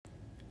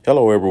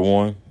Hello,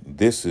 everyone.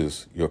 This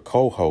is your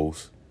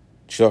co-host,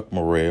 Chuck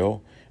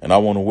Morrell, and I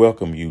want to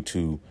welcome you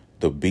to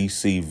the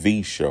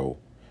BCV Show,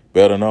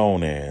 better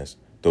known as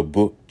the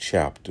Book,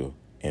 Chapter,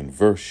 and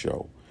Verse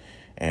Show.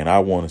 And I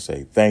want to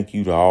say thank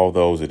you to all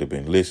those that have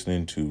been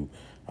listening to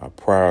our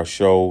prior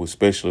show,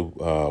 especially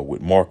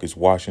with Marcus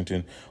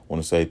Washington. I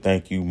want to say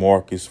thank you,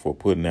 Marcus, for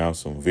putting out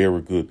some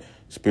very good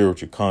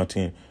spiritual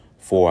content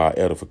for our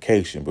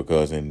edification,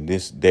 because in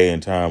this day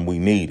and time we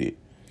need it.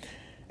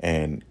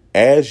 And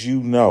as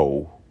you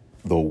know,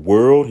 the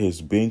world has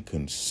been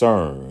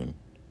concerned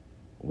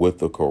with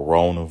the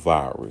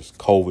coronavirus,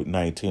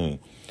 COVID-19,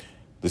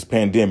 this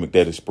pandemic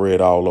that is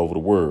spread all over the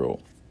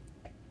world.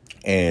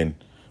 And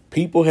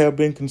people have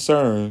been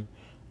concerned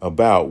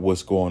about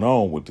what's going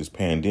on with this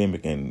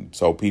pandemic. And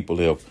so people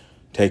have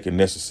taken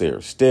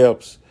necessary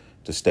steps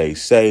to stay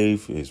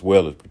safe as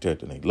well as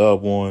protecting their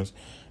loved ones.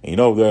 And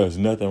there's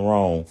nothing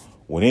wrong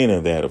with any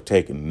of that, of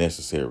taking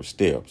necessary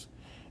steps.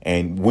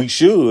 And we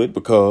should,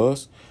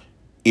 because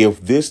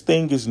if this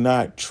thing is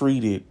not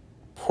treated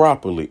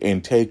properly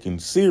and taken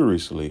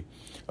seriously,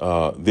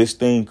 this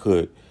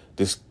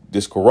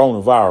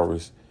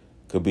coronavirus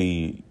could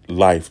be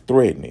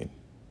life-threatening.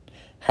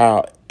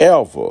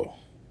 However,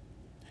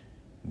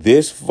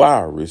 this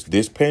virus,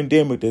 this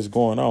pandemic that's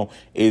going on,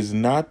 is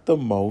not the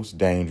most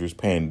dangerous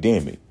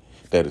pandemic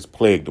that has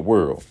plagued the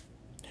world.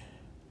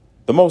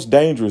 The most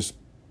dangerous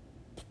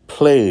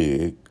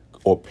plague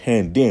or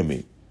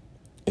pandemic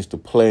is the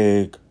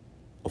plague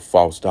of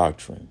false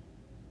doctrine.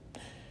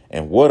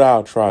 And what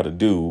I'll try to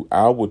do,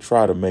 I will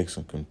try to make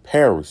some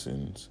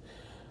comparisons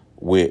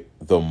with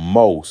the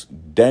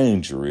most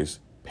dangerous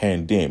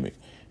pandemic.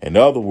 In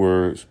other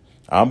words,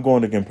 I'm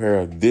going to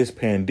compare this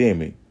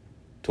pandemic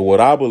to what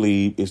I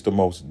believe is the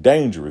most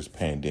dangerous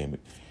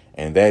pandemic,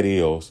 and that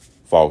is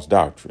false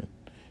doctrine.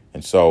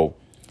 And so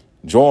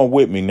join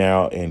with me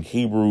now in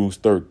Hebrews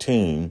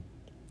 13,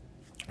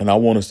 and I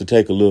want us to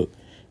take a look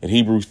at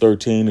Hebrews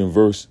 13 and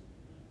verse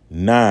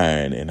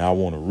 9, and I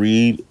want to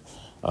read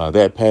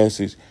that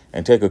passage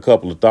and take a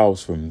couple of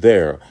thoughts from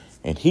there.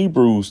 In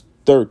Hebrews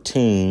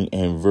 13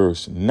 and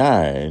verse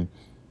 9,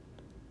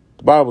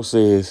 the Bible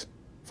says,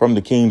 from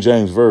the King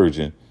James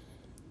Version,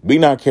 "Be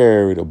not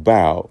carried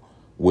about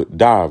with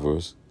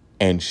divers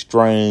and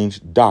strange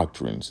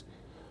doctrines,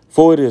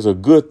 for it is a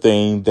good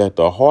thing that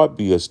the heart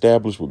be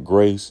established with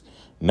grace,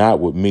 not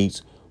with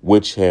meats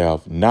which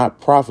have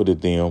not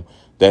profited them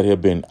that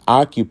have been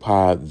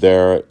occupied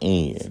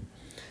therein."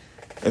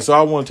 And so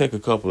I want to take a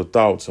couple of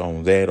thoughts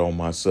on that, on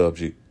my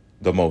subject,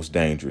 the most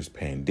dangerous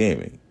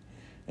pandemic.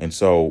 And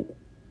so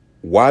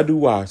why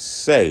do I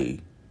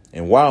say,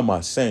 and why am I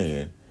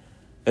saying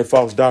that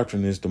false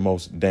doctrine is the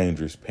most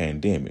dangerous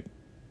pandemic?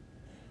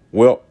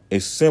 Well,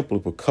 it's simply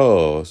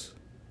because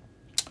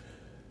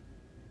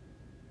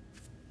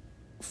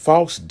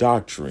false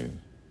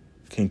doctrine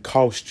can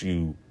cost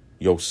you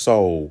your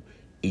soul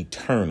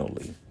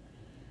eternally.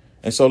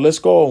 And so let's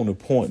go on to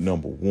point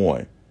number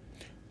one.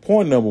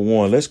 Point number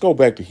one, let's go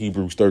back to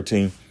Hebrews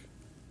 13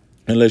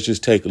 and let's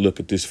just take a look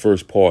at this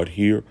first part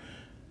here.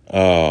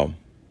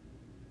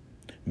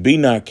 Be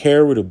not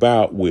carried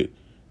about with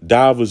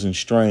divers and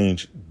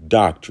strange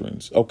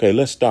doctrines. Okay,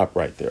 let's stop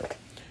right there.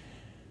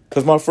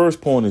 Because my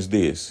first point is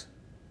this,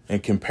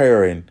 and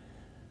comparing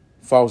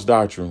false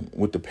doctrine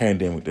with the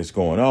pandemic that's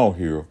going on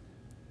here.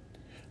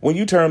 When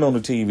you turn on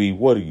the TV,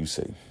 what do you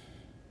see?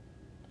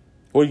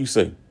 What do you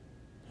see?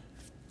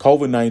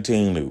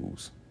 COVID-19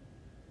 news.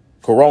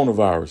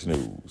 Coronavirus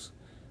news.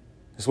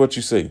 That's what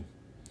you see.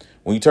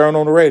 When you turn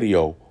on the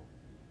radio,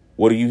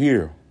 what do you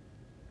hear?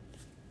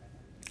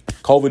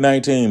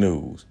 COVID-19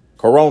 news,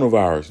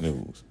 coronavirus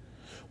news.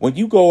 When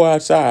you go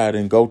outside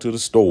and go to the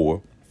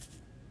store,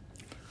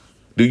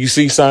 do you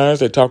see signs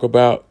that talk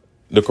about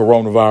the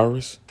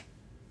coronavirus?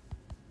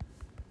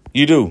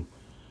 You do.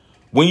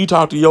 When you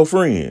talk to your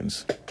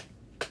friends,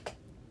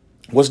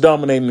 what's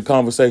dominating the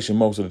conversation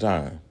most of the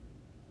time?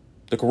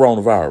 The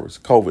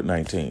coronavirus,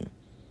 COVID-19.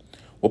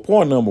 Well,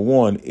 point number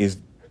one is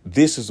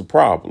this is a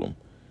problem.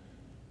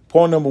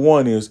 Point number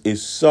one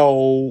is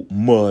so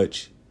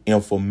much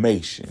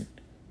information.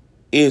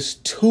 It's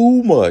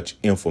too much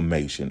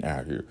information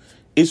out here.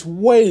 It's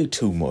way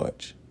too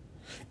much.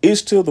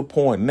 It's to the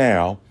point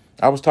now.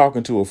 I was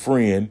talking to a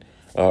friend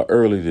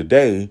earlier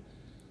today,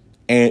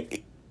 and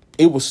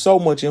it was so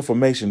much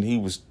information he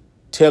was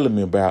telling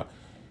me about.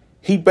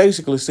 He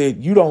basically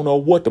said, you don't know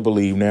what to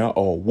believe now,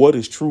 or what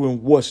is true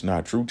and what's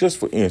not true. Just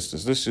for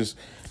instance, let's just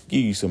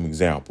give you some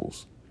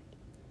examples.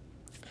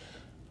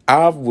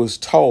 I was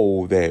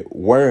told that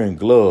wearing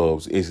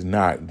gloves is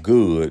not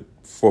good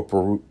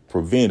for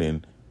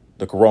preventing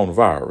the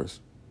coronavirus.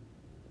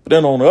 But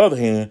then on the other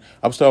hand,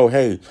 I was told,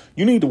 hey,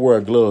 you need to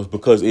wear gloves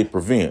because it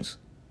prevents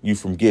you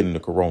from getting the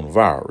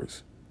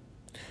coronavirus.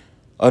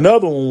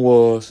 Another one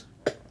was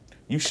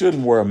you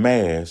shouldn't wear a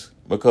mask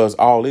because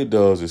all it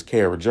does is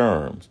carry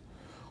germs.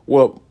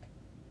 Well,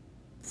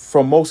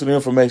 from most of the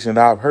information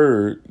that I've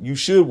heard, you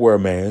should wear a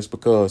mask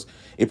because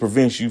it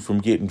prevents you from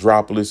getting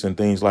droplets and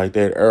things like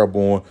that,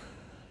 airborne.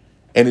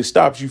 And it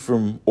stops you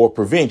from or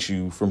prevents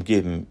you from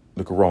getting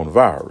the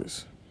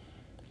coronavirus.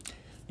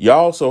 You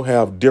also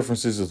have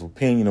differences of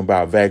opinion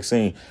about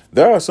vaccine.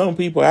 There are some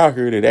people out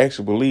here that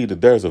actually believe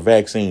that there's a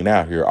vaccine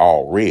out here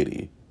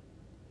already.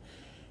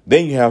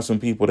 Then you have some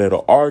people that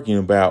are arguing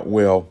about,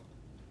 well,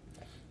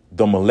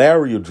 the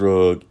malaria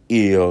drug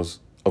is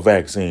a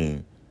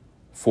vaccine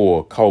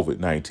for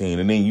COVID-19.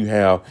 And then you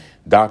have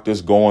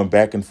doctors going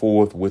back and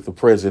forth with the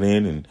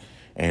president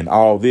and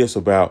all this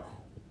about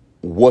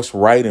what's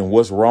right and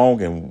what's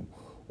wrong and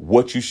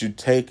what you should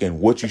take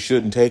and what you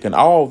shouldn't take and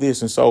all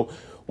this. And so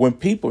when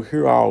people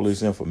hear all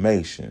this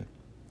information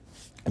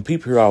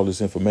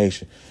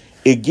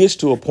it gets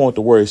to a point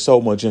to where it's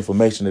so much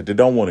information that they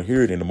don't want to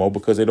hear it anymore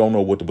because they don't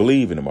know what to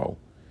believe anymore.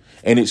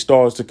 And it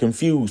starts to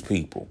confuse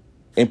people.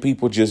 And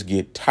people just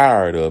get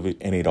tired of it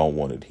and they don't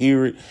want to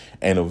hear it.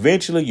 And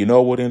eventually, you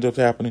know what ends up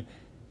happening?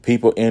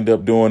 People end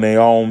up doing their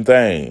own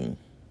thing.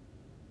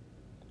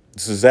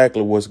 This is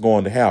exactly what's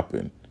going to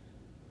happen.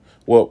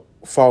 Well,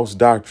 false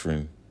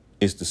doctrine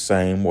is the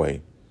same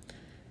way.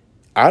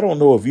 I don't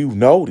know if you've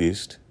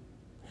noticed,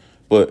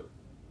 but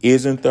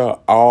isn't there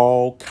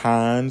all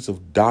kinds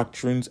of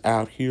doctrines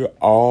out here,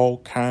 all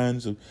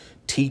kinds of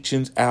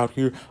teachings out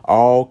here,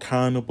 all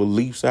kind of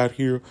beliefs out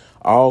here,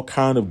 all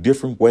kind of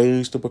different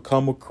ways to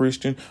become a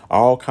Christian,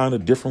 all kind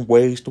of different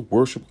ways to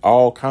worship,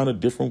 all kind of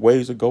different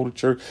ways to go to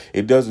church.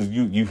 It doesn't,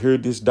 you hear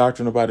this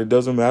doctrine about it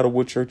doesn't matter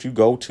what church you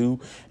go to.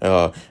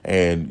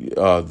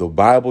 The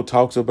Bible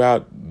talks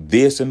about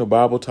this and the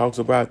Bible talks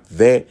about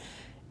that.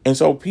 And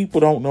so people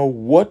don't know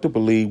what to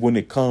believe when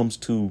it comes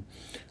to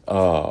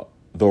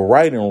the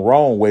right and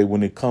wrong way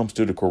when it comes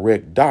to the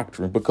correct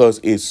doctrine, because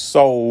it's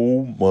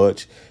so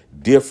much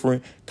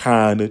different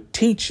kind of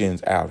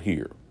teachings out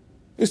here.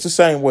 It's the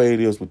same way it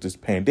is with this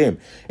pandemic.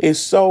 It's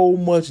so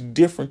much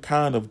different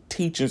kind of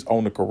teachings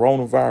on the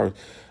coronavirus,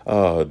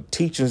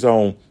 teachings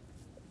on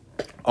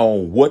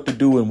what to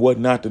do and what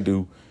not to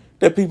do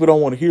that people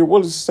don't want to hear.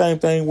 Well, it's the same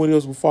thing with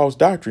us with false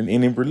doctrine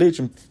and in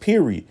religion,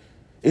 period.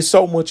 It's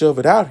so much of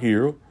it out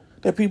here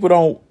that people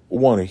don't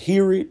want to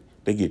hear it.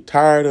 They get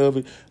tired of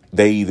it.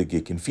 They either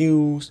get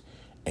confused,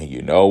 and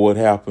you know what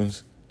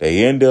happens?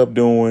 They end up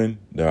doing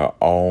their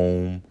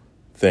own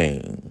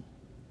thing.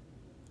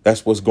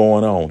 That's what's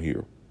going on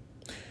here.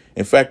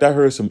 In fact, I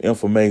heard some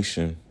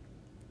information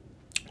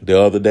the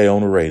other day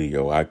on the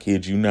radio. I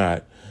kid you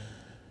not,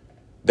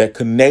 that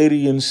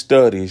Canadian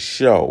studies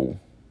show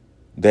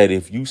that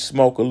if you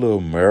smoke a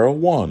little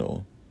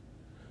marijuana,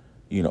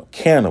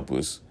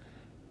 cannabis,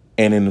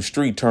 and in the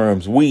street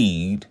terms,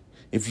 weed,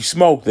 if you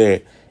smoke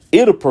that,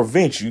 it'll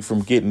prevent you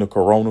from getting the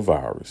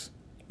coronavirus.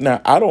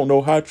 Now, I don't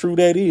know how true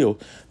that is.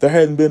 There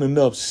hasn't been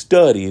enough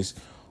studies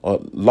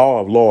or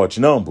law of large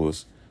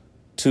numbers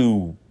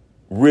to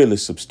really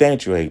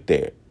substantiate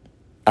that.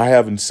 I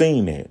haven't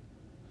seen that.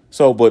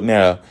 So, but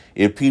now,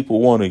 if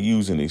people want to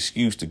use an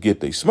excuse to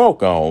get their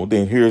smoke on,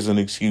 then here's an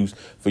excuse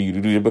for you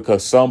to do it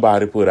because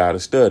somebody put out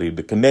a study,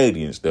 the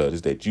Canadian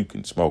studies, that you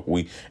can smoke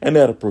weed and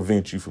that'll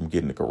prevent you from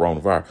getting the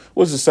coronavirus.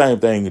 Well, it's the same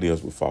thing it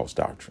is with false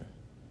doctrine.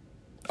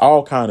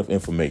 All kind of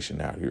information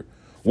out here.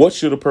 What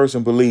should a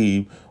person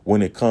believe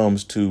when it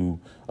comes to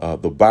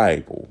the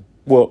Bible?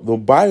 Well, the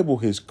Bible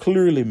has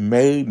clearly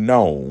made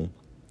known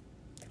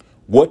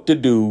what to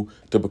do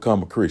to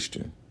become a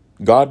Christian.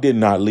 God did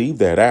not leave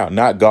that out,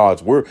 not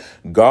God's word.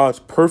 God's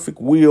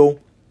perfect will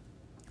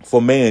for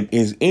man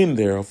is in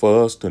there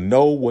for us to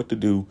know what to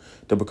do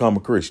to become a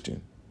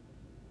Christian.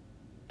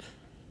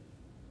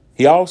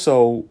 He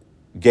also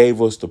gave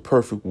us the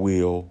perfect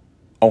will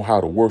on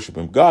how to worship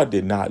him. God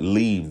did not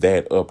leave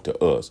that up to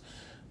us.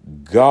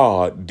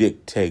 God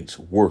dictates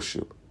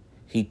worship.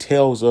 He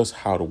tells us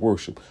how to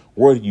worship.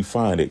 Where do you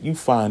find it? You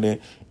find it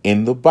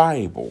in the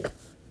Bible.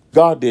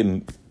 God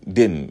didn't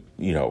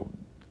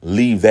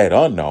leave that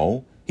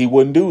unknown. He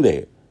wouldn't do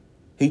that.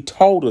 He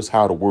told us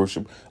how to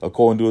worship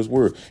according to his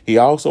word. He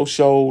also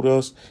showed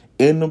us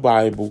in the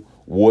Bible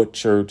what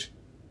church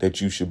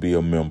that you should be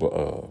a member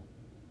of.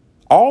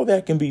 All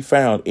that can be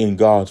found in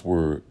God's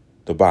word,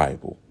 the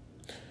Bible.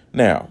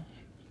 Now,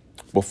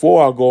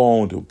 before I go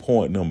on to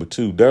point number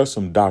 2, there's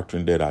some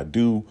doctrine that I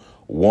do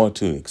want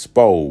to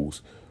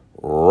expose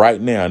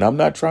right now. And I'm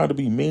not trying to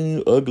be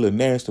mean, ugly,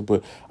 nasty,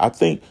 but I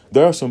think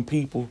there are some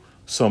people,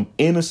 some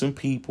innocent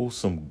people,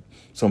 some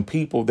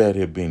people that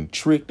have been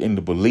tricked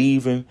into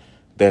believing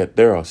that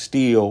there are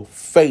still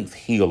faith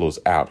healers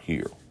out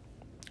here.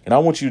 And I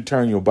want you to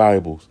turn your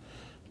Bibles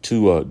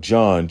to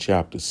John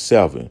chapter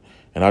 7.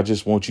 And I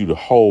just want you to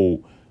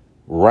hold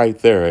right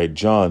there at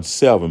John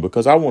 7,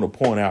 because I want to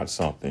point out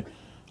something.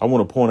 I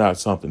want to point out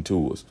something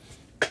to us.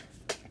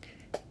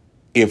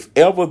 If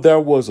ever there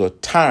was a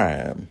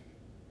time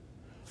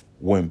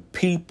when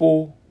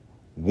people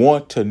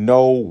want to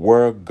know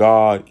where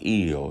God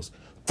is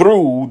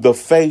through the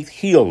faith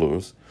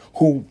healers,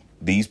 who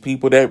these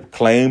people that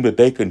claim that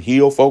they can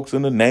heal folks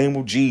in the name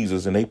of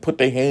Jesus, and they put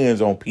their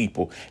hands on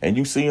people, and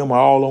you see them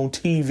all on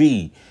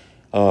TV.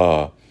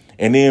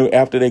 And then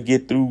after they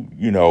get through,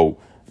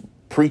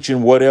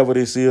 preaching whatever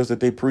this is that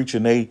they preach,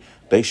 and they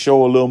they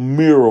show a little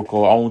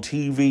miracle on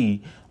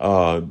TV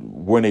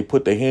when they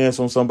put their hands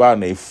on somebody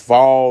and they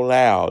fall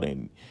out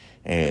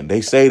and they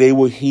say they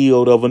were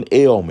healed of an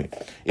ailment.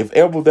 If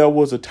ever there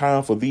was a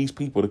time for these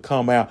people to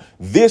come out,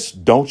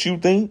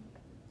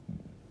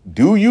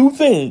 do you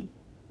think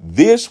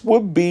this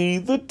would be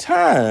the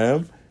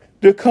time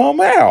to come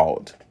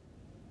out?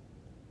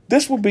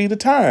 This would be the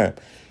time.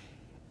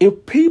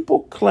 If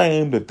people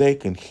claim that they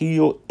can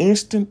heal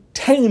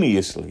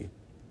instantaneously,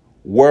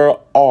 where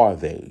are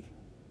they?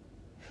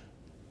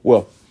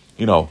 Well,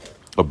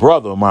 a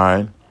brother of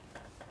mine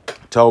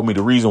told me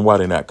the reason why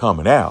they're not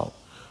coming out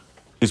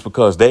is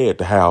because they at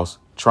the house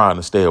trying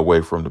to stay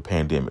away from the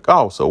pandemic.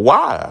 Oh, so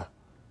why?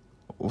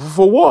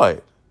 For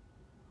what?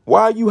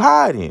 Why are you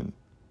hiding?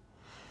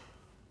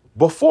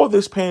 Before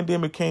this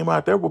pandemic came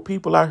out, there were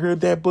people out here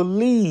that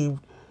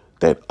believed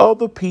that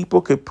other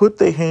people could put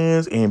their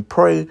hands and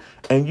pray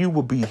and you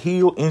will be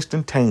healed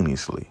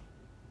instantaneously.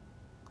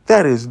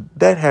 That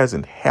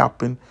hasn't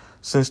happened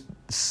since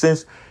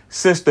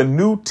the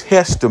New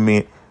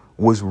Testament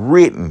was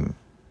written.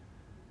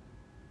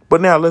 But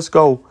now let's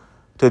go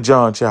to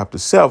John chapter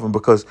 7,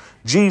 because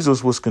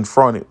Jesus was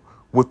confronted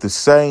with the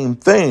same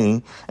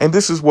thing. And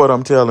this is what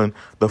I'm telling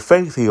the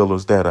faith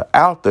healers that are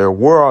out there.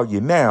 Where are you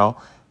now?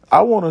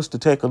 I want us to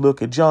take a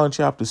look at John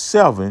chapter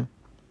 7,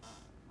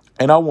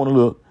 and I want to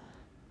look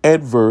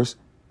at verse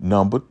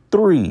number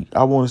 3.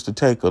 I want us to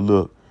take a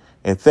look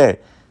at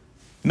that.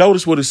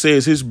 Notice what it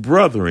says. His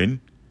brethren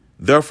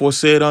therefore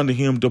said unto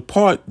him,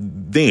 Depart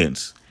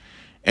thence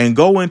and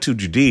go into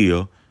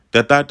Judea,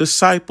 that thy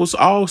disciples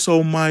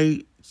also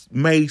may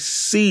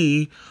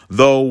see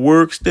the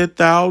works that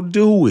thou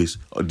doest.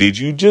 Did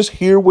you just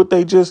hear what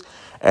they just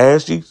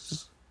asked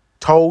Jesus,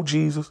 told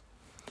Jesus?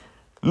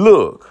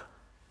 Look,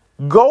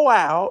 go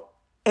out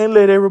and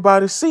let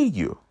everybody see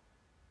you.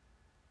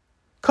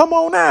 Come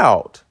on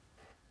out.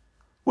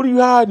 What are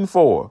you hiding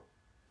for?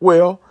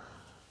 Well,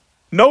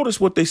 notice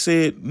what they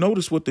said.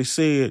 Notice what they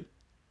said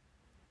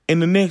in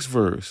the next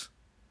verse.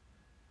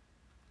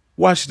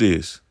 Watch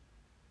this.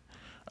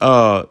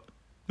 Let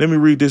me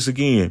read this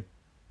again.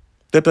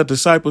 That the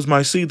disciples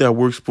might see that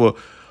works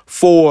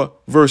for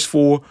verse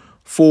 4.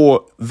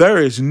 For there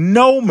is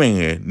no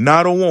man,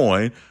 not a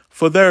one,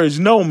 for there is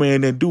no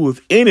man that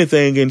doeth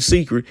anything in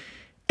secret,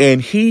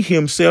 and he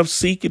himself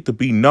seeketh to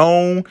be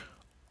known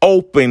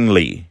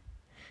openly.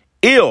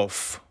 And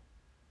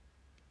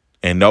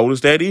notice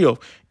that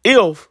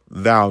if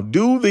thou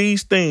do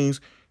these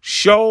things,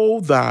 show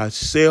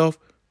thyself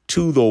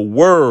to the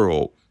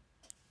world.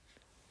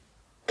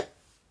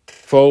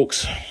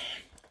 Folks,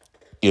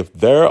 if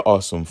there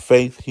are some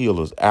faith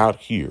healers out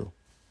here,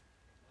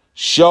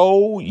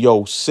 show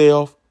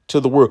yourself to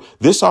the world.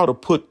 This ought to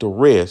put to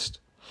rest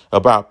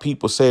about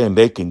people saying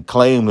they can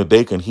claim that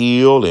they can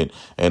heal and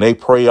they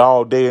pray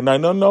all day and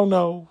night.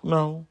 No.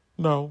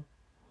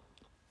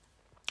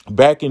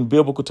 Back in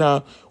biblical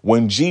time,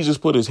 when Jesus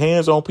put his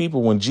hands on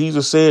people, when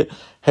Jesus said,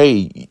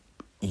 hey,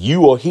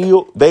 you are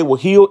healed, they were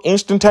healed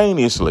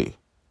instantaneously.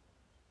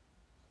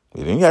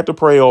 They didn't have to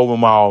pray over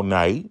them all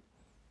night.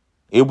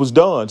 It was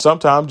done.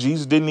 Sometimes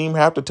Jesus didn't even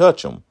have to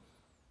touch them.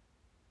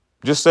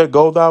 Just said,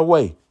 go thy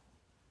way.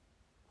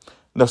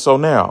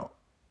 Now,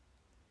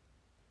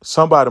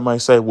 somebody might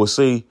say, well,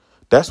 see,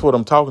 that's what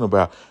I'm talking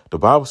about. The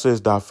Bible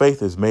says thy faith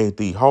has made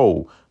thee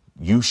whole.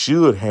 You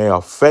should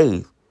have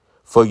faith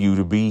for you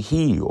to be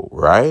healed,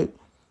 right?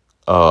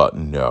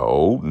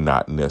 No,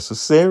 not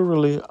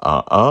necessarily.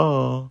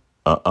 I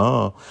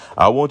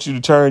want you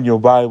to turn your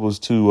Bibles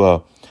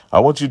to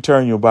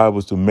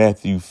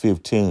Matthew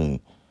 15.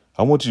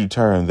 I want you to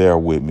turn there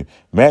with me.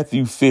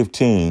 Matthew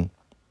 15.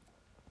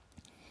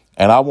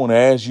 And I want to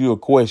ask you a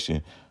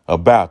question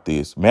about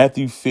this.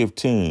 Matthew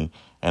 15.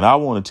 And I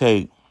want to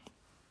take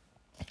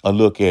a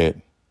look at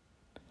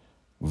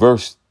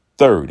verse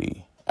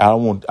 30. I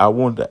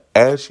want to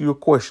ask you a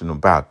question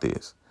about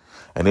this.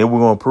 And then we're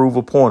going to prove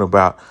a point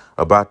about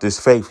this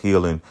faith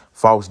healing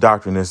false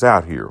doctrine that's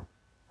out here.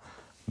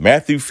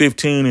 Matthew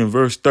 15 and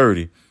verse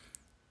 30.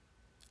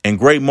 And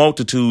great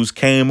multitudes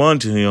came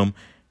unto him,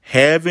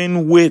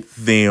 having with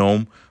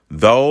them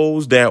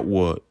those that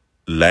were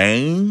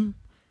lame,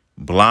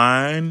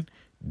 blind,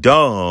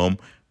 dumb,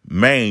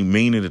 maimed,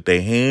 meaning that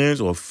their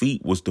hands or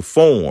feet was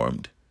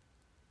deformed,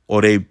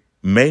 or they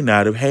may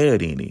not have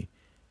had any,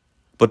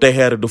 but they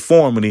had a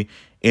deformity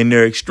in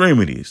their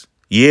extremities.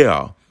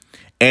 Yeah.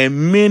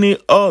 And many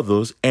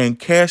others, and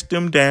cast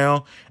them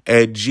down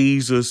at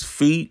Jesus'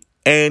 feet,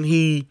 and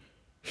he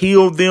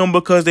healed them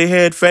because they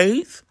had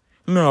faith?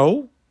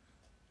 No.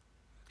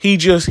 He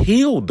just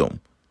healed them.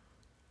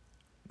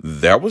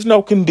 There was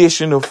no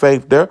condition of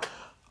faith there.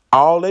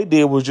 All they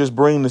did was just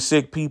bring the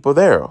sick people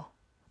there.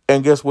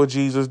 And guess what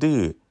Jesus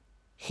did?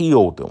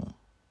 Healed them.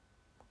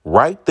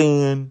 Right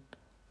then,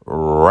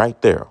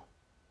 right there.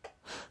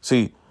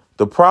 See,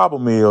 the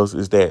problem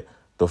is that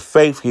the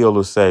faith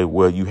healers say,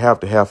 well, you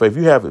have to have faith.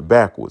 You have it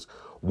backwards.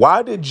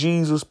 Why did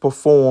Jesus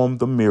perform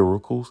the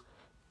miracles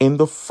in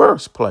the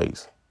first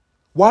place?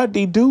 Why did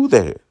he do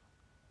that?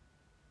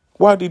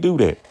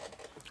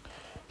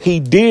 He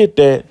did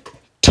that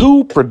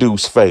to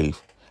produce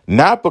faith,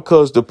 not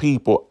because the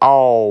people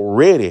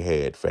already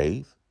had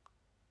faith.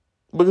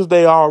 Because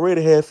they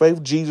already had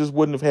faith, Jesus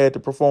wouldn't have had to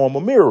perform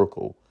a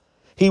miracle.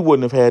 He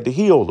wouldn't have had to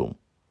heal them.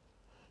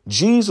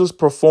 Jesus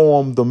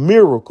performed the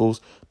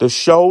miracles to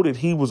show that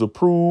he was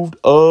approved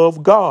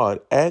of God.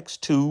 Acts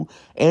 2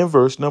 and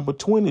verse number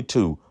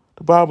 22.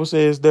 The Bible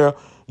says there,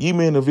 ye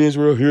men of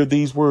Israel, hear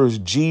these words.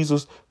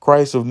 Jesus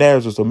Christ of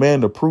Nazareth, a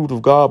man approved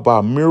of God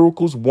by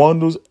miracles,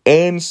 wonders,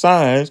 and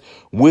signs,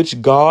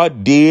 which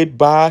God did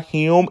by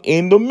him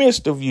in the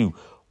midst of you.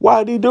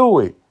 Why did he do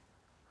it?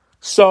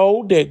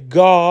 So that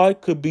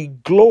God could be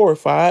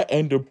glorified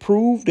and to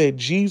prove that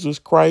Jesus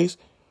Christ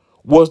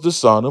was the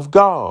Son of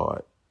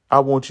God. I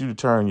want you to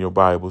turn your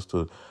Bibles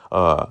to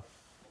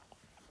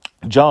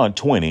John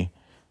 20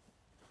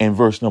 and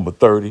verse number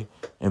 30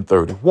 and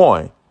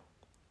 31.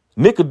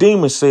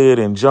 Nicodemus said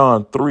in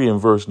John 3 and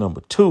verse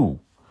number 2,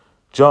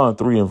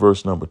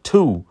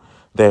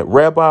 that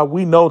Rabbi,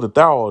 we know that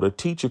thou art a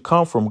teacher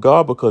come from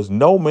God, because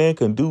no man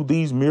can do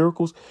these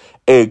miracles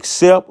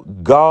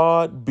except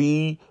God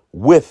be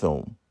with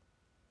him.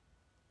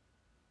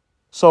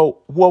 So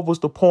what was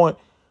the point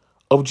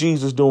of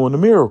Jesus doing the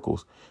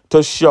miracles?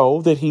 To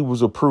show that he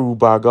was approved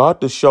by God,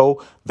 to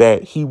show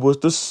that he was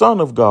the Son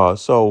of God.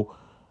 So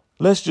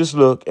let's just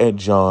look at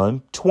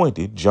John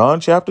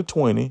chapter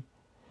 20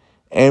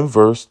 and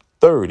verse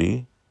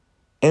 30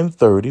 and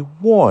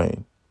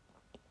 31.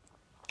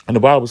 And the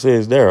Bible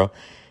says there,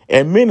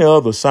 and many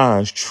other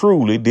signs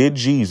truly did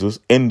Jesus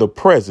in the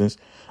presence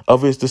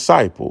of his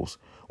disciples,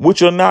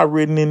 which are not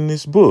written in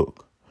this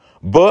book.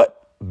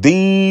 But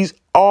these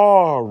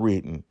are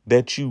written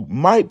that you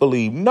might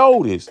believe.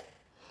 Notice,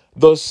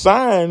 the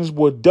signs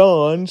were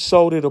done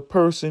so that a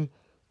person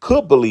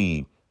could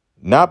believe,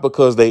 not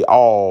because they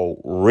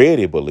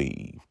already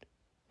believed.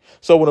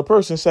 So when a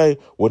person say,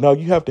 well, no,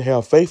 you have to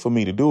have faith for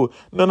me to do it.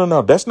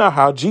 No. That's not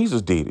how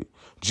Jesus did it.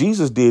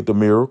 Jesus did the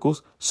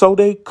miracles so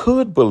they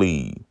could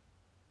believe.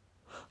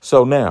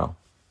 So now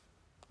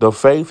the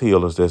faith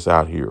healers that's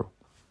out here,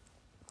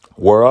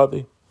 where are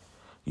they?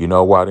 You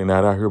know why they're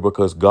not out here?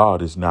 Because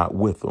God is not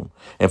with them.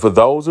 And for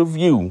those of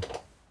you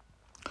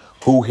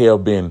who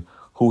have been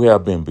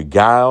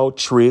beguiled,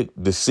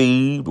 tricked,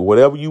 deceived,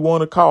 whatever you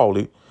want to call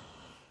it,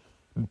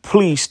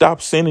 please stop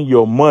sending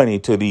your money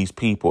to these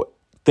people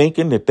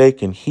thinking that they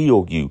can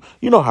heal you.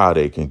 You know how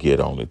they can get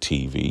on the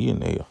TV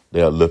and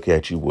they'll look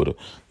at you with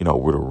a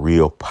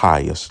real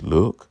pious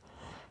look.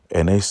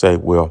 And they say,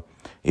 well,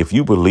 if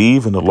you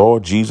believe in the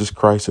Lord Jesus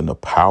Christ and the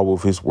power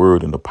of his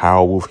word and the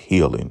power of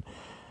healing,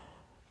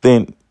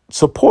 then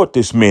support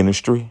this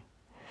ministry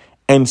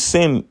and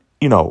send,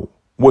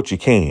 what you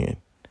can.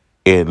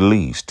 At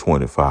least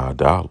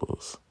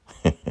 $25.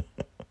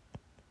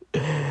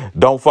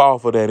 Don't fall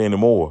for that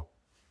anymore.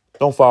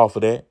 Don't fall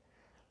for that.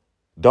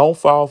 Don't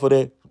fall for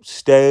that.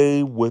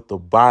 Stay with the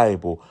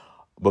Bible,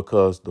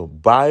 because the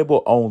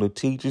Bible only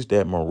teaches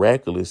that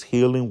miraculous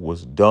healing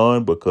was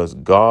done because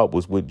God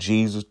was with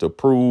Jesus to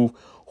prove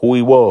who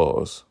he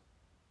was.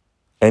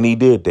 And he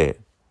did that.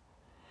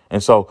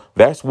 And so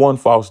that's one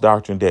false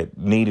doctrine that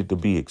needed to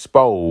be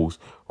exposed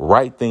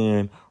right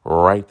then,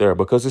 right there,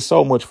 because there's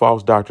so much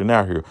false doctrine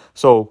out here.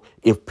 So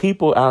if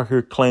people out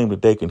here claim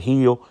that they can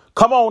heal,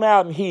 come on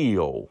out and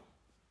heal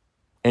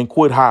and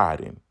quit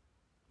hiding.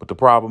 But the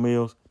problem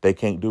is they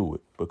can't do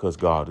it because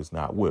God is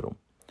not with them.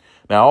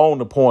 Now, on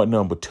to point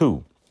number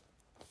 2,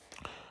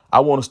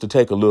 I want us to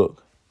take a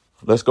look.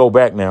 Let's go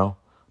back now.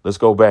 Let's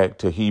go back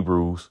to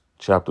Hebrews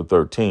chapter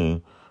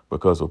 13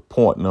 because of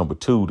point number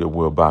 2 that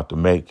we're about to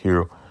make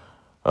here.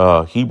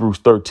 Hebrews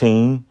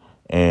 13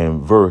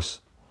 and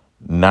verse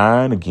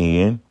 9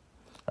 again.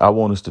 I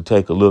want us to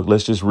take a look.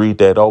 Let's just read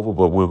that over,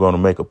 but we're going to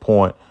make a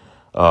point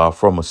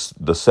from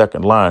the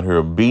second line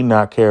here. Be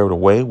not carried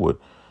away with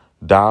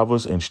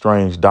divers and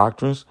strange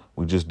doctrines.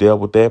 We just dealt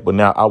with that. But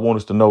now I want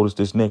us to notice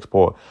this next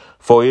part.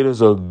 For it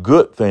is a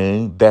good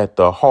thing that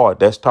the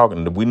heart,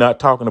 we're not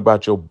talking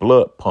about your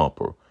blood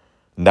pumper,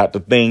 not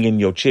the thing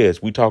in your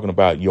chest. We're talking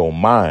about your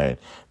mind,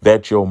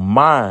 that your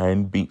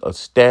mind be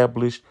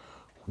established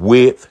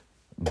with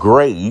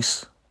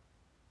grace.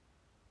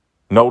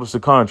 Notice the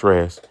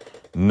contrast,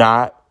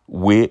 not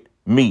with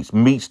meats.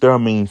 Meats there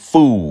mean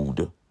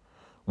food,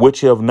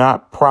 which have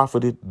not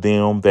profited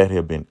them that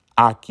have been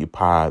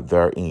occupied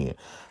therein.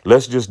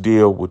 Let's just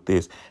deal with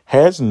this.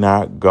 Has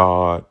not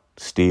God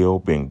still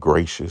been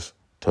gracious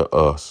to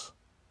us,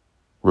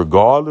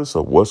 regardless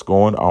of what's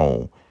going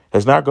on?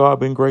 Has not God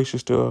been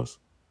gracious to us?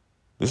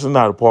 This is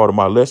not a part of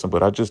my lesson,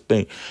 but I just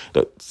think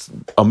that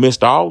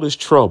amidst all this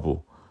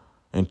trouble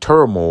and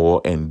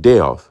turmoil and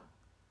death,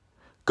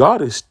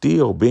 God has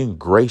still been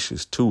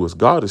gracious to us.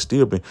 God has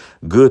still been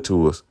good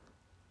to us.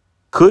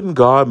 Couldn't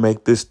God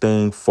make this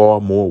thing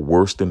far more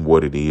worse than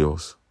what it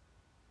is?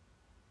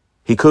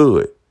 He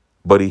could,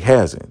 but he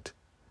hasn't.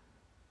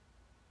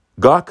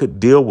 God could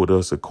deal with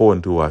us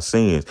according to our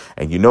sins.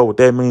 And you know what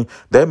that means?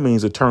 That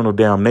means eternal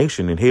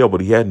damnation in hell,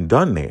 but he hadn't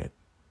done that.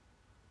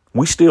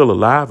 We still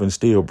alive and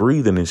still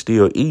breathing and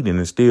still eating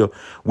and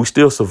we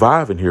still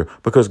surviving here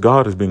because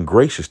God has been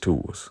gracious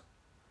to us.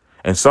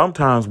 And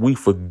sometimes we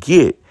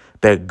forget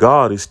that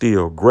God is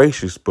still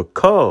gracious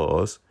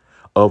because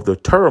of the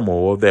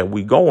turmoil that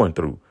we're going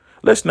through.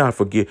 Let's not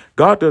forget,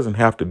 God doesn't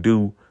have to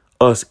do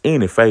us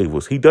any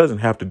favors. He doesn't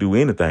have to do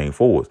anything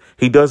for us.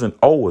 He doesn't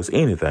owe us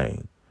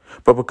anything.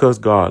 But because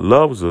God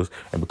loves us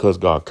and because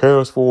God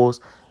cares for us,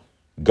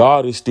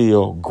 God is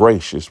still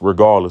gracious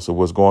regardless of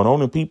what's going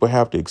on. And people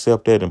have to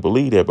accept that and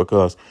believe that,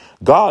 because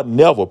God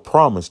never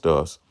promised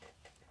us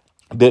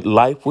that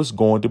life was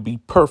going to be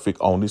perfect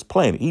on this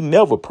planet. He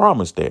never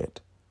promised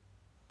that.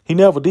 He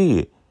never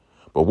did.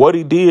 But what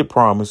he did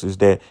promise is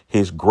that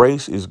his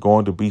grace is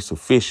going to be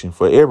sufficient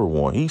for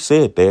everyone. He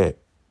said that.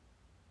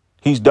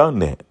 He's done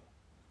that.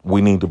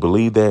 We need to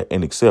believe that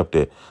and accept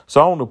that.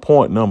 So on to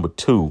point number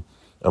 2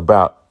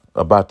 about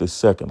this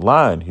second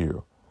line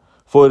here.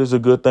 For it is a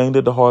good thing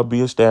that the heart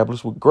be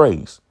established with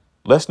grace.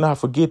 Let's not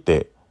forget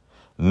that.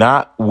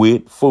 Not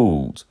with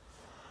foods.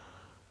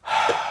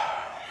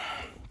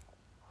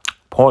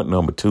 Point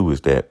number 2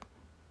 is that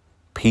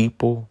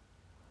people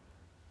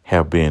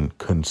have been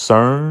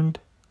concerned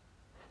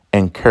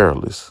and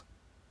careless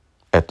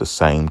at the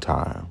same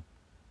time.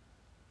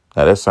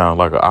 Now that sounds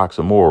like an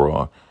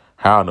oxymoron.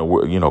 How in the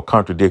world,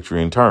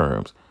 contradictory in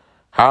terms.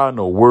 How in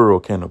the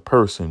world can a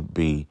person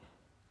be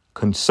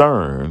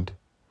concerned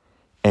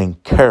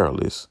and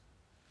careless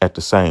at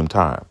the same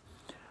time?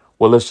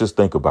 Well, let's just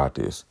think about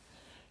this.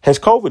 Has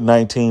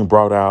COVID-19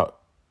 brought out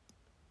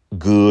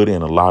good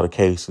in a lot of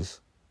cases?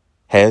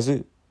 Has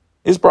it?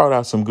 It's brought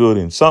out some good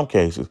in some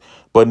cases,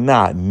 but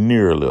not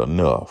nearly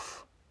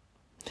enough.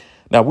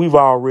 Now, we've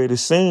already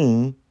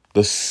seen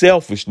the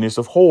selfishness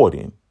of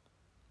hoarding.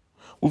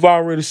 We've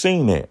already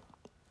seen that.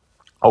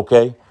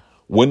 OK,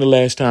 when the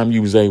last time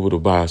you was able to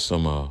buy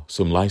some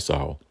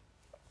Lysol?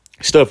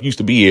 Stuff used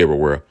to be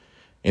everywhere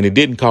and it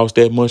didn't cost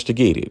that much to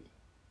get it.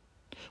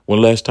 When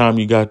the last time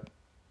you got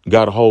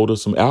a hold of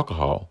some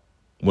alcohol?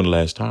 When the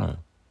last time?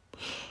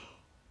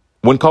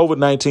 When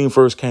COVID-19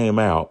 first came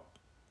out,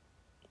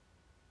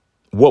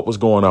 what was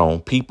going on?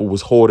 People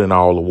was hoarding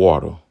all the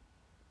water.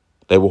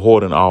 They were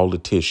hoarding all the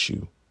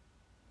tissue.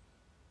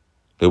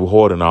 They were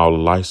hoarding all the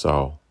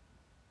Lysol,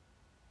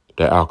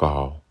 the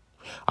alcohol.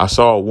 I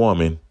saw a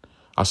woman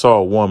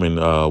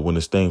when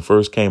this thing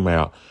first came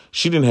out.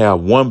 She didn't have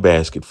one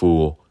basket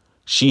full.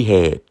 She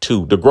had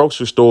 2. The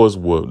grocery stores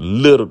were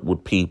littered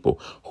with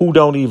people who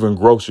don't even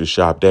grocery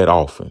shop that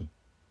often.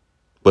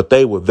 But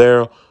they were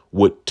there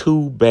with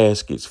 2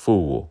 baskets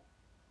full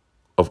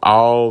of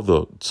all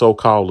the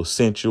so-called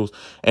essentials.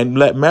 And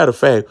matter of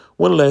fact,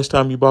 when the last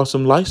time you bought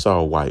some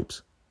Lysol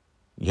wipes?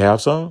 You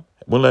have some?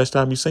 When the last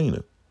time you seen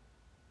it?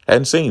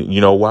 Hadn't seen it.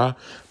 You know why?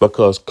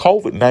 Because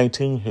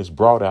COVID-19 has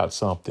brought out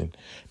something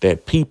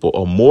that people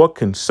are more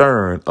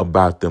concerned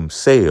about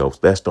themselves.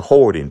 That's the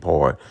hoarding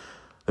part.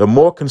 They're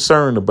more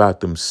concerned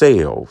about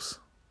themselves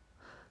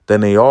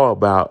than they are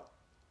about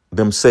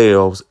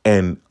themselves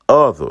and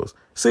others.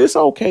 See, it's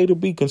okay to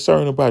be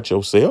concerned about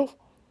yourself,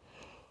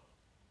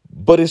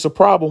 but it's a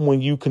problem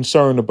when you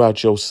concerned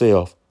about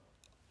yourself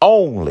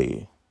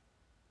only.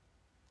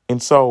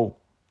 And so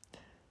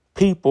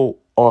people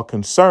are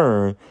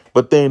concerned,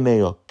 but then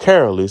they are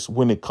careless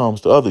when it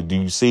comes to others. Do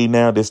you see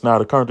now that's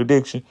not a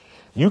contradiction?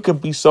 You can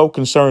be so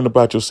concerned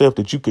about yourself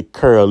that you could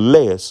care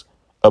less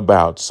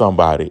about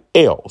somebody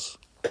else.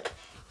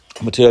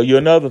 I'm going to tell you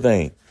another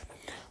thing.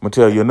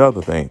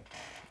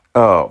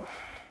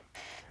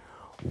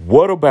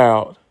 What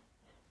about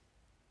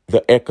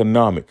the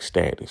economic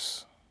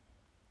status?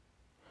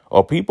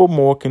 Are people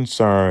more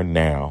concerned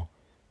now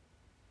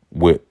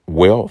with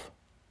wealth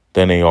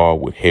than they are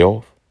with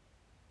health?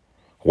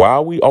 Why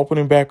are we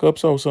opening back up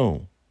so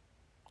soon?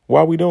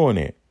 Why are we doing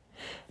that?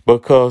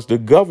 Because the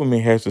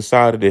government has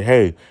decided that,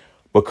 hey,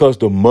 because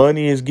the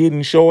money is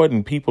getting short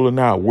and people are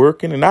not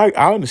working. And I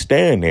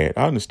understand that.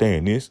 I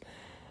understand this.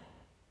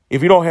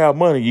 If you don't have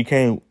money, you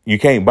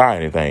can't buy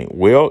anything.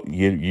 Well,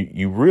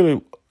 you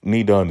really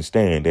need to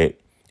understand that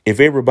if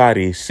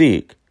everybody is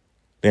sick,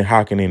 then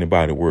how can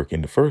anybody work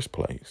in the first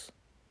place?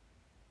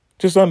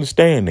 Just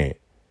understand that.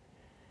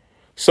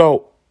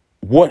 So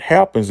what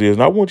happens is,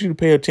 and I want you to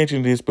pay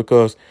attention to this,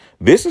 because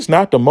this is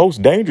not the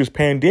most dangerous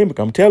pandemic.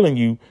 I'm telling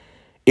you,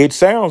 it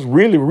sounds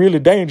really, really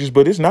dangerous,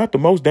 but it's not the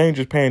most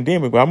dangerous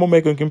pandemic. I'm going to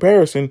make a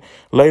comparison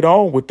later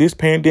on with this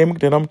pandemic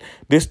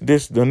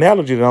this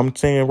analogy that I'm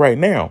saying right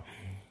now.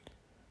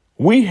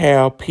 We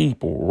have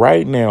people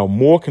right now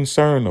more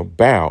concerned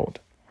about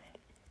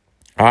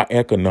our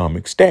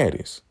economic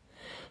status,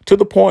 to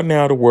the point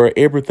now to where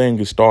everything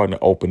is starting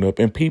to open up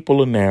and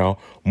people are now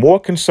more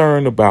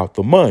concerned about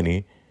the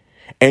money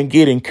and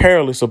getting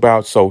careless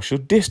about social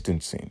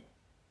distancing.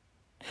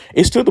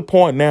 It's to the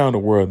point now to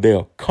where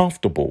they're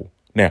comfortable.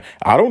 Now,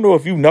 I don't know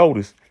if you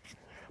noticed,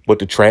 but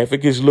the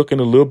traffic is looking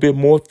a little bit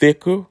more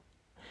thicker.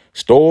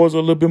 Stores are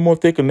a little bit more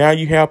thicker. Now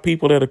you have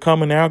people that are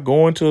coming out,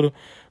 going to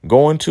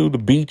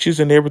the beaches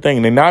and everything.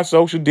 And they're not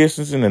social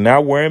distancing. They're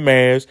not wearing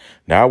masks,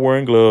 not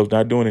wearing gloves,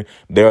 not doing it.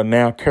 They're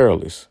now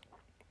careless.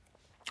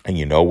 And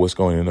you know what's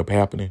going to end up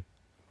happening?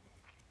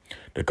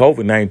 The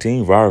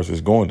COVID-19 virus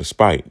is going to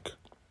spike.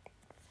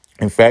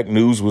 In fact,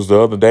 news was the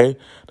other day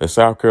that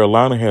South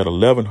Carolina had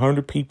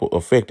 1,100 people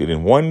affected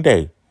in one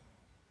day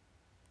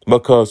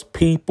because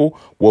people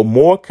were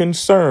more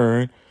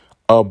concerned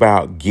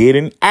about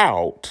getting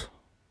out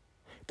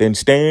than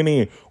staying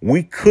in.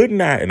 We could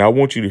not, and I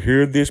want you to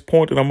hear this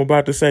point that I'm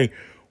about to say,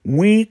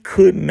 we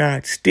could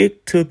not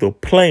stick to the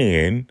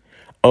plan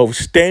of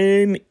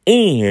staying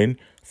in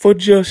for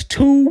just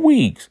 2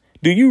 weeks.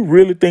 Do you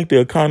really think the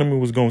economy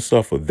was going to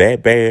suffer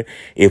that bad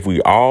if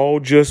we all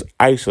just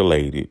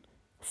isolated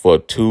for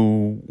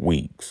 2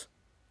 weeks?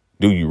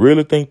 Do you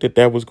really think that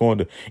it was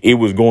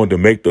going to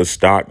make the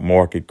stock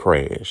market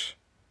crash?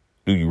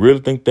 Do you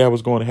really think that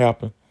was going to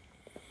happen?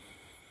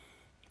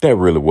 That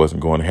really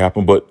wasn't going to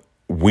happen, but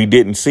we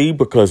didn't see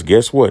because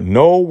guess what?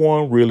 No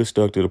one really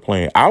stuck to the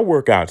plan. I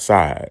work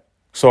outside,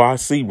 so I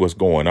see what's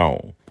going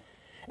on.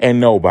 And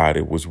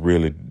nobody was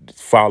really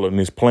following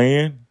this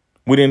plan.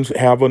 We didn't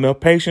have enough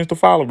patience to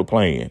follow the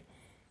plan.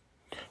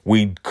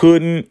 We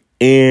couldn't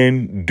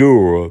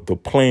endure the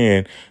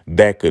plan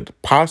that could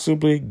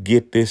possibly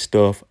get this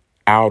stuff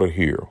out of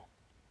here.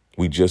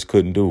 We just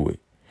couldn't do it.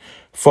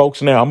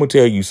 Folks, now I'm going to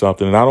tell you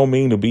something, and I don't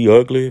mean to be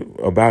ugly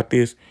about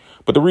this,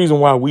 but the reason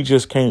why we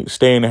just can't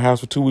stay in the house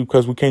for 2 weeks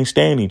because we can't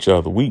stand each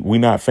other. We're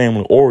not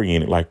family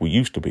oriented like we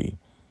used to be.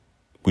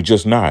 We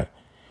just not.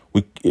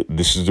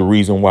 This is the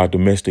reason why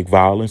domestic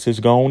violence has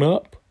gone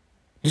up.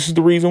 This is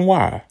the reason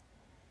why.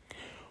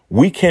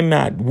 We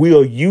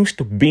are used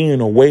to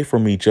being away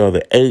from each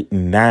other 8,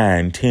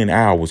 9, 10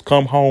 hours,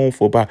 come home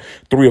for about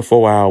 3 or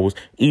 4 hours,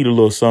 eat a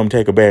little something,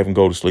 take a bath and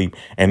go to sleep.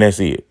 And that's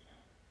it.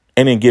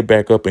 And then get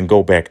back up and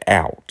go back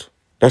out.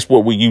 That's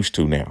what we're used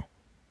to now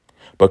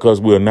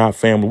because we're not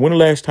family. When the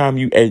last time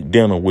you ate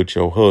dinner with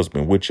your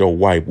husband, with your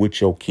wife,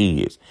 with your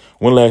kids?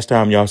 When the last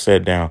time y'all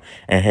sat down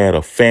and had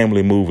a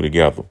family movie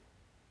together?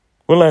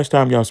 When the last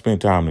time y'all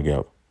spent time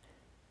together?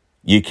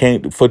 You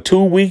can't, for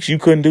 2 weeks, you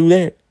couldn't do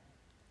that.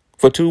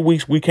 For 2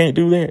 weeks, we can't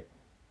do that.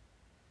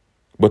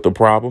 But the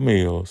problem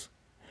is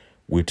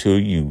we're too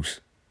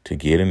used to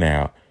getting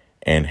out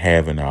and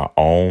having our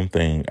own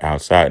thing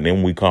outside. And then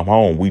when we come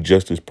home, we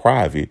just as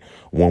private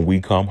when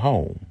we come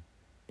home.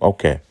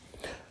 Okay.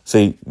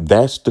 See,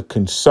 that's the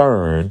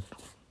concern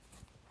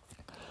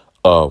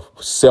of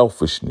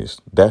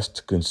selfishness. That's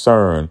the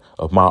concern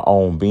of my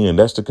own being.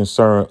 That's the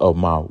concern of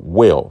my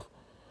wealth.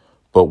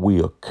 But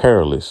we are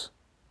careless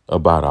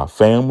about our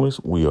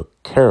families. We are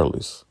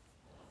careless.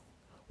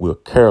 We're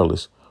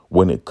careless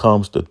when it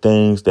comes to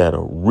things that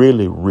are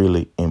really,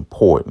 really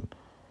important.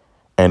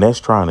 And that's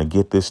trying to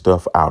get this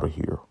stuff out of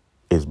here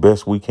as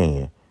best we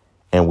can.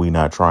 And we're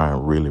not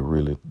trying really,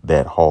 really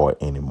that hard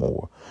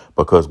anymore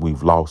because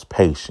we've lost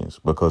patience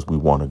because we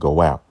want to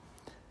go out.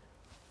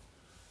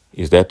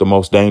 Is that the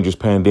most dangerous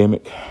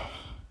pandemic?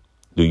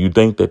 Do you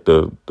think that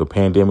the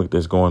pandemic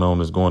that's going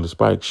on is going to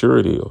spike? Sure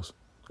it is.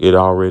 It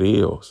already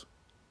is.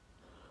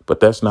 But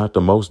that's not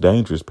the most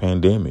dangerous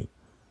pandemic.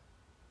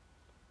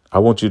 I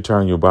want you to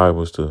turn your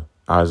Bibles to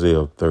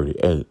Isaiah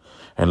 38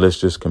 and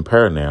let's just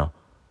compare now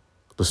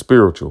the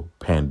spiritual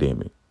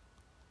pandemic,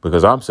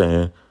 because I'm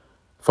saying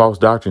false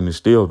doctrine is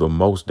still the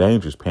most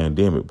dangerous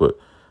pandemic. But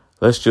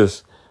let's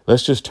just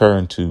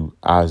turn to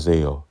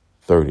Isaiah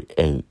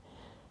 38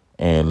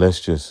 and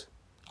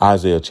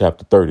Isaiah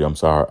chapter 30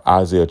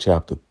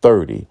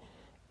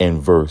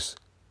 and verse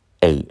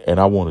 8. And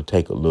I want to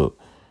take a look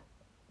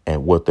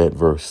at what that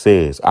verse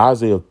says.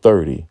 Isaiah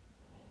 30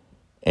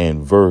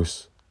 and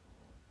verse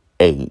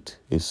 8,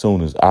 as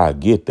soon as I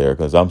get there,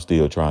 because I'm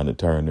still trying to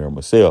turn there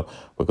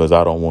myself because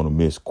I don't want to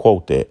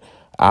misquote that.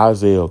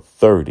 Isaiah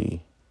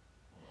 30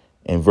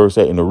 and verse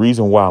 8. And the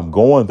reason why I'm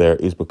going there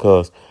is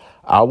because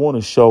I want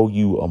to show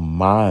you a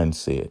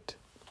mindset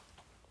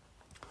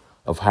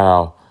of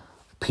how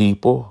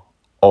people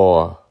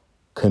are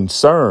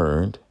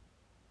concerned,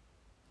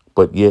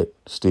 but yet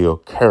still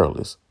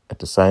careless at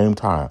the same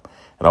time.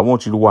 And I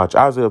want you to watch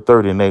Isaiah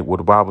 30 and 8, where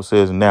the Bible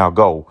says, "And now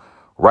go,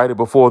 write it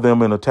before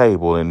them in a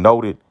table and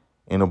note it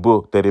in a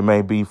book, that it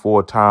may be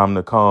for a time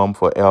to come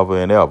forever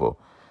and ever,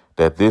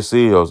 that this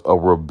is a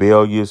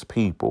rebellious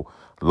people,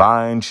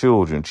 lying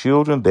children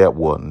that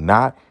will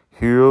not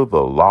hear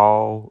the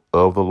law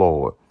of the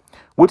Lord,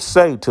 which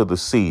say to the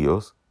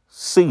seers,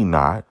 see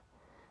not,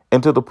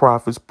 and to the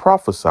prophets,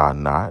 prophesy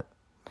not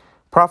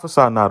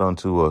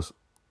unto us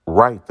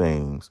right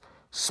things,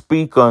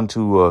 speak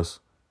unto us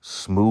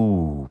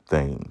smooth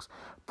things,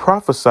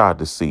 prophesy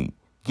deceit,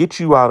 get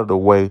you out of the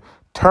way,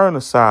 turn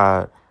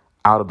aside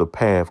out of the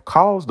path,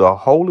 cause the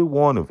Holy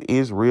One of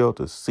Israel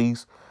to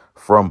cease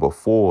from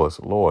before us."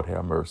 Lord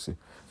have mercy.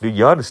 Do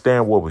you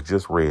understand what was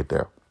just read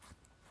there?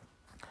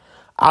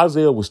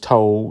 Isaiah was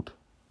told,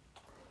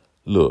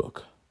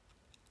 look,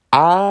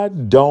 I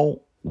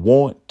don't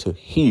want to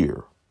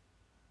hear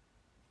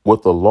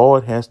what the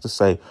Lord has to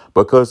say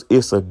because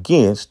it's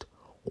against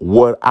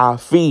what I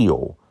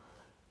feel.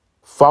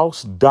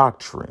 False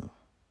doctrine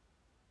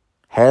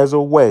has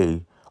a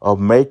way of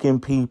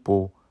making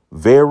people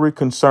very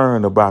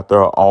concerned about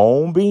their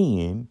own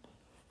being,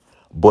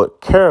 but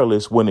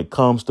careless when it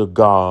comes to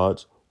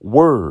God's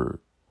word.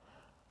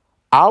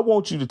 I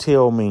want you to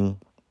tell me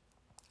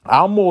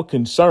I'm more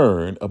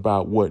concerned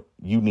about what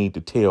you need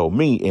to tell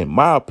me, in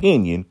my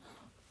opinion,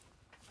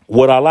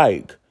 what I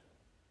like,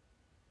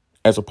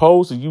 as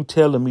opposed to you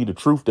telling me the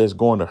truth that's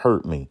going to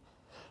hurt me.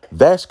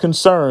 That's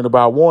concerned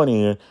about one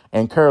end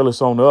and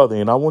careless on the other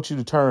end. I want you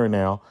to turn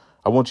now.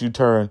 I want you to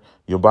turn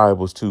your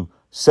Bibles to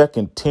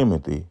 2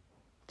 Timothy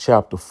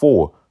chapter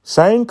 4.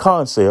 Same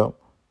concept,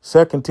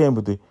 2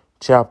 Timothy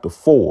chapter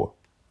 4.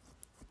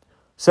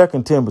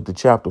 2 Timothy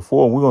chapter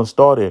 4. And we're going to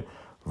start at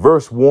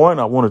verse 1.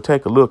 I want to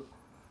take a look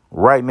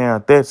right now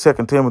at that.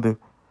 2 Timothy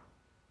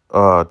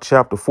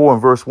chapter 4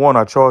 and verse 1.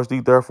 I charge thee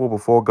therefore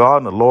before God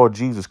and the Lord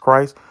Jesus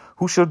Christ,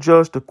 who shall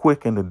judge the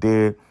quick and the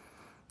dead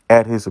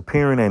at his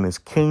appearing and his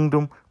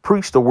kingdom.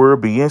 Preach the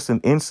word, be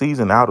instant in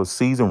season, out of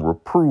season,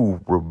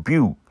 reprove,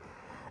 rebuke,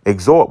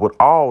 exhort with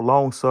all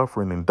long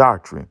suffering and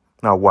doctrine.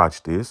 Now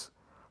watch this.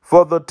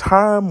 For the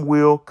time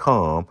will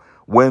come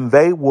when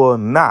they will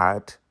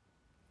not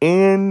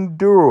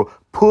endure,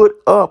 put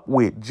up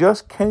with,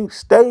 just can't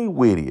stay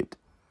with it.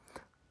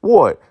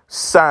 What?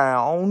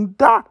 Sound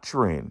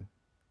doctrine.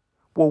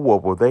 Well,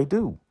 what will they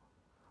do?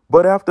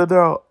 But after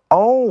their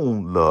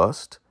own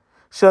lust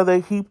shall they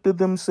heap to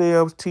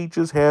themselves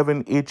teachers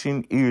having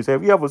itching ears.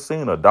 Have you ever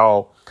seen a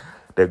dog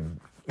that,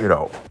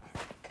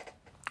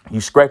 you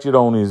scratch it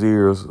on his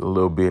ears a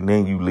little bit and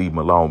then you leave him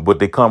alone, but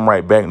they come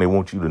right back and they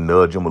want you to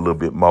nudge them a little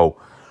bit more?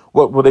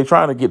 What were they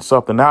trying to get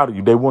something out of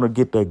you? They want to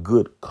get that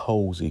good,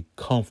 cozy,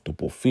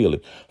 comfortable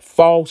feeling.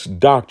 False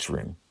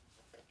doctrine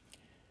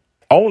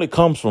only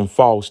comes from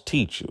false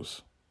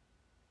teachers.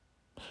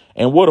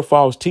 And what a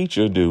false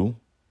teacher do?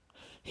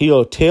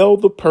 He'll tell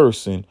the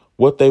person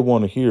what they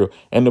want to hear,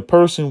 and the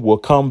person will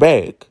come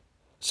back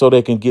so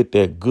they can get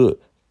that good,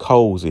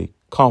 cozy,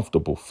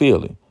 comfortable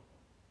feeling.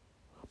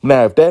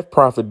 Now, if that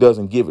prophet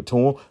doesn't give it to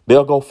them,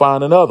 they'll go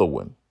find another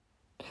one.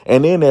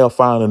 And then they'll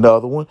find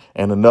another one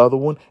and another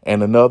one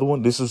and another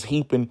one. This is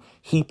heaping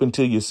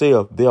to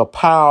yourself. They'll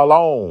pile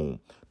on.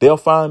 They'll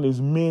find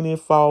as many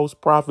false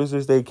prophets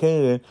as they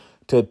can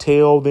to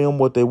tell them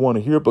what they want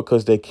to hear,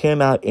 because they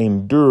cannot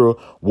endure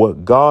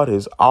what God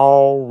has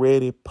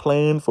already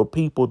planned for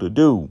people to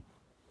do.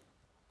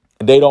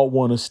 They don't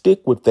want to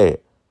stick with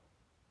that.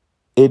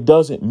 It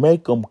doesn't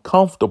make them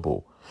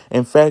comfortable.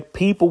 In fact,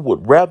 people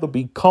would rather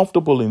be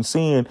comfortable in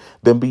sin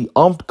than be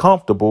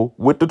uncomfortable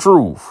with the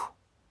truth.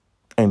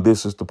 And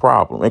this is the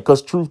problem. And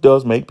because truth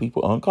does make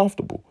people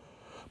uncomfortable.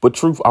 But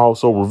truth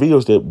also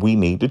reveals that we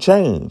need to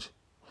change.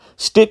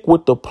 Stick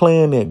with the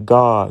plan that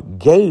God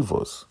gave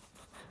us.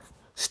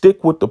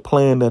 Stick with the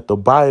plan that the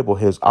Bible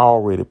has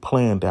already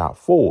planned out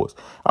for us.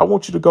 I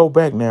want you to go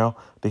back now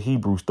to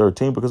Hebrews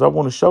 13, because I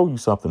want to show you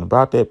something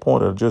about that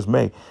point that I just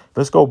made.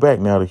 Let's go back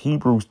now to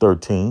Hebrews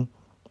 13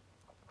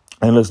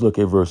 and let's look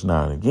at verse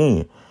 9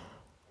 again.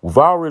 We've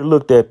already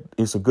looked at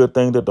it's a good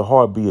thing that the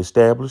heart be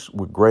established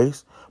with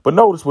grace. But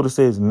notice what it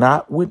says,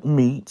 not with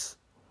meats,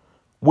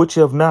 which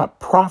have not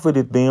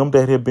profited them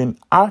that have been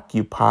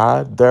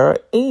occupied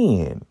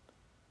therein.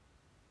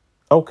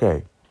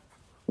 Okay,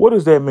 what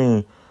does that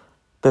mean?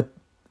 That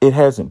it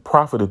hasn't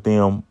profited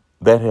them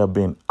that have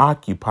been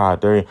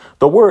occupied therein.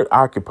 The word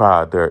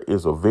occupied there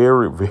is a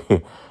very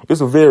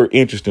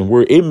interesting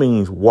word. It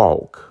means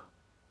walk.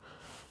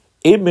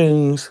 It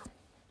means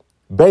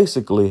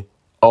basically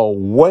a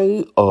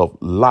way of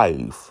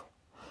life.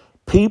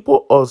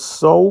 People are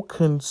so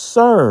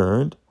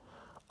concerned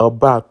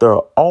about their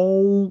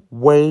own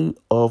way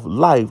of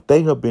life.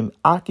 They have been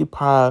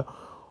occupied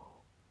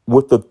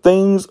with the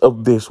things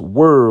of this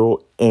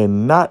world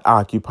and not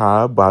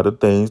occupied by the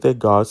things that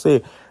God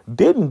said.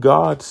 Did not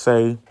God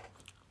say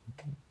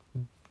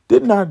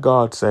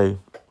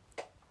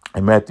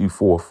in Matthew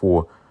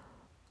 4:4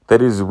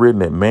 that it is written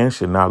that man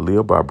should not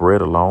live by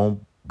bread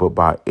alone, but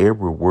by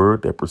every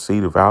word that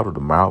proceedeth out of the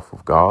mouth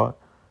of God?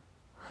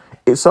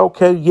 It's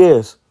okay.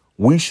 Yes,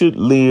 we should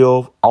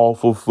live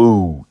off of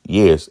food.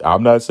 Yes,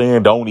 I'm not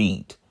saying don't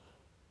eat.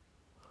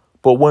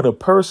 But when a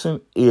person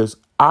is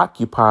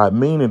occupied,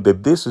 meaning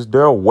that this is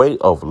their way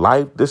of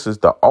life, this is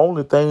the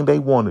only thing they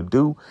want to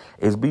do,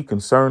 is be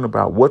concerned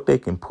about what they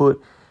can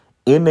put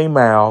in their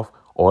mouth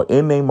or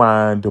in their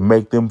mind to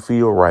make them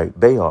feel right.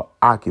 They are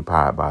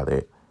occupied by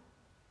that.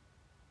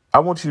 I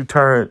want you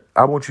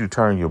to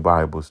turn your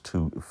Bibles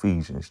to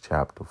Ephesians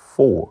chapter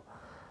 4.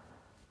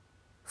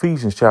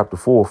 Ephesians chapter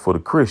 4 for the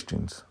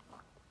Christians.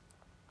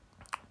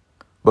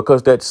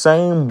 Because that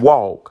same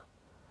walk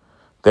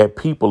that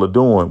people are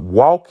doing,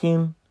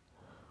 walking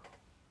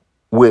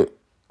with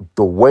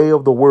the way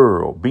of the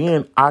world,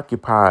 being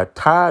occupied,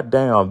 tied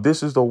down,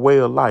 this is the way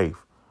of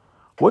life.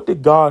 What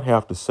did God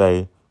have to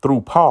say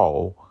through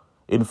Paul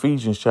in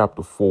Ephesians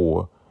chapter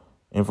 4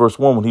 in verse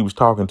 1 when he was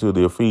talking to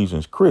the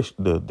Ephesian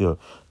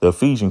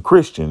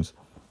Christians?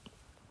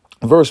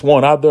 Verse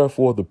 1, I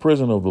therefore, the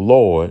prisoner of the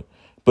Lord,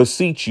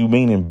 beseech you,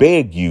 meaning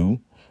beg you,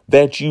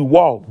 that you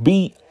walk,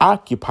 be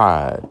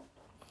occupied.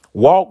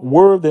 Walk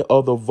worthy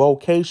of the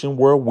vocation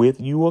wherewith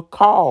you are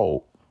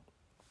called.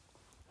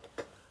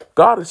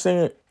 God is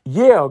saying,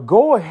 yeah,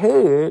 go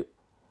ahead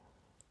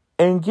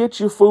and get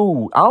your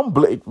food.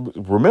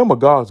 Remember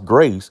God's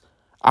grace.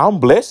 I'm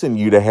blessing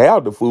you to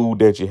have the food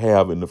that you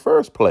have in the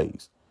first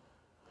place.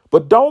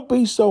 But don't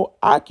be so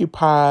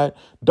occupied.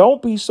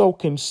 Don't be so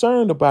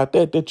concerned about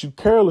that you're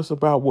careless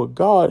about what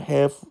God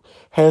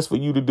has for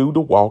you to do to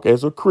walk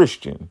as a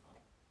Christian.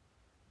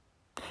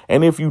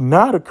 And if you're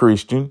not a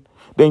Christian,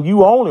 then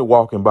you only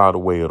walking by the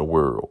way of the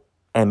world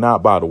and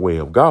not by the way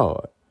of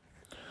God.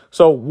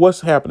 So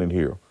what's happening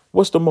here?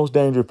 What's the most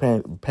dangerous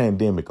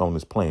pandemic on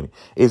this planet?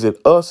 Is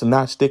it us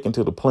not sticking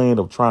to the plan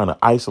of trying to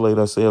isolate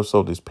ourselves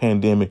so this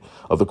pandemic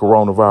of the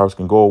coronavirus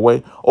can go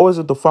away? Or is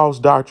it the false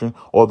doctrine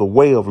or the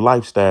way of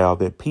lifestyle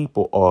that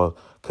people are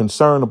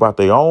concerned about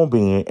their own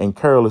being and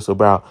careless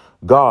about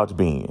God's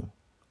being?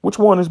 Which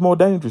one is more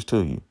dangerous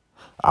to you?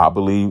 I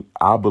believe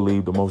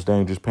the most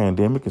dangerous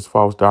pandemic is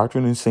false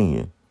doctrine and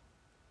sin.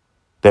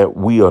 That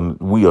we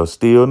are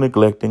still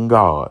neglecting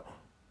God.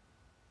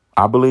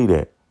 I believe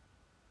that.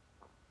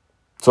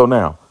 So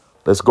now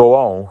let's go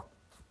on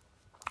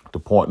to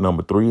point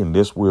number 3, and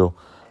this will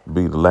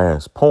be the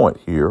last point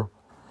here.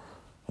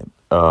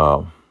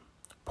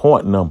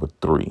 Point number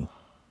 3.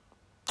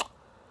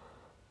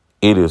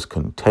 It is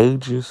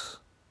contagious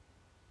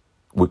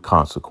with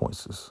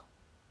consequences.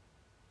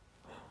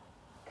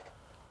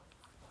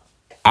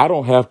 I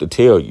don't have to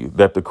tell you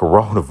that the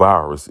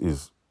coronavirus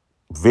is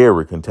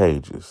very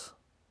contagious.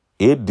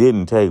 It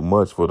didn't take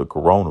much for the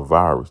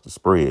coronavirus to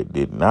spread,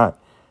 did not.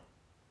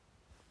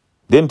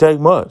 Didn't take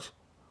much.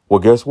 Well,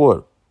 guess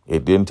what?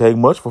 It didn't take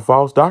much for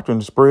false doctrine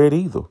to spread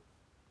either.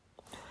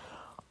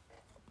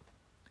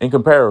 In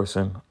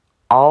comparison,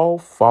 all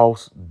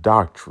false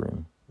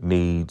doctrine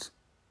needs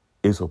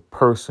is a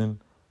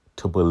person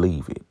to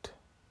believe it.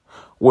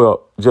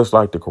 Well, just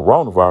like the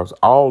coronavirus,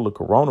 all the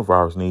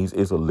coronavirus needs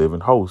is a living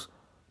host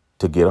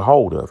to get a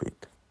hold of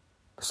it.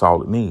 That's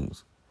all it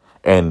needs.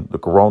 And the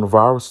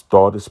coronavirus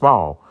started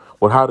small.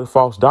 Well, how did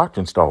false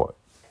doctrine start?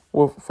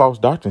 Well, false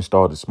doctrine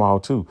started small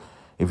too.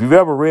 If you've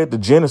ever read the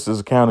Genesis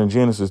account in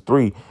Genesis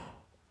 3,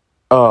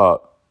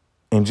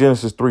 in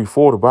Genesis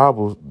 3:4, the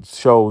Bible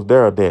shows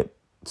there that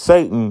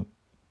Satan,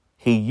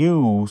 he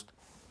used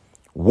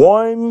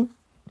one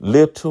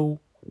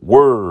little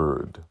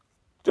word,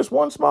 just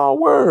one small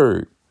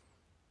word,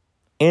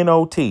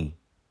 N-O-T,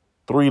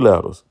 3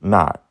 letters,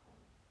 not.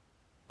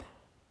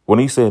 When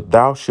he said,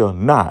 thou shalt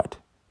not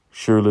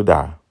surely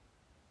die.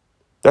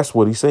 That's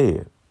what he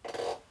said.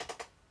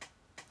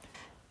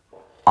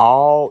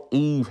 All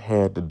Eve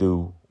had to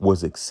do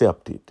was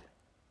accept it.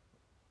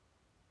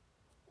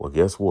 Well,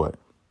 guess what?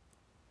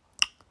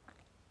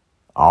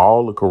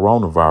 All the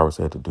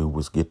coronavirus had to do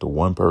was get to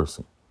one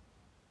person.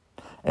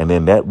 And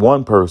then that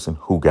one person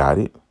who got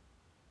it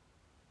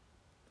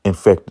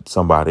infected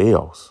somebody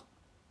else.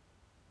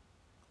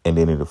 And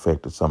then it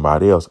affected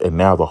somebody else. And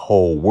now the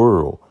whole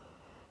world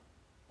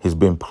has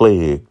been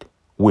plagued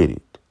with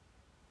it.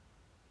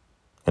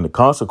 And the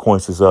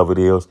consequences of it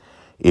is,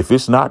 if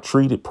it's not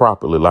treated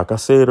properly, like I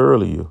said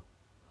earlier,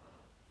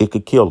 it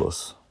could kill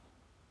us.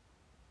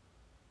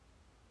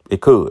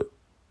 It could.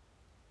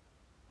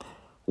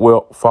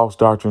 Well, false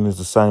doctrine is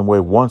the same way.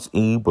 Once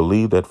Eve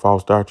believed that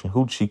false doctrine,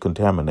 who'd she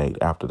contaminate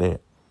after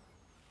that?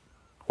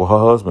 Well,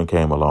 her husband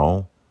came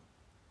along,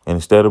 and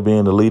instead of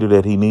being the leader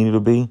that he needed to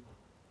be,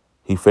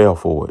 he fell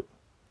for it.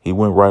 He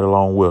went right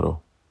along with her.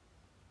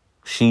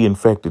 She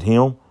infected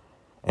him,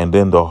 and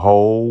then the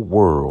whole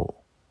world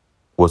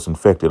was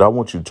infected. I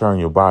want you to turn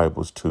your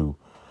Bibles to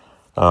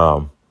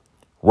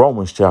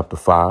Romans chapter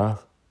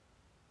 5.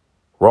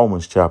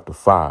 Romans chapter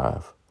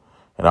 5.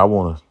 And I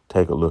want to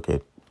take a look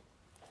at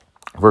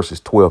verses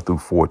 12 through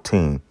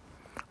 14.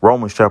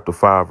 Romans chapter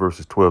 5,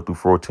 verses 12 through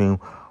 14.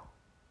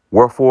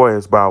 Wherefore,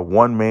 as by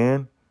one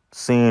man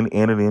sin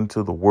entered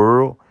into the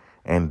world,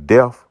 and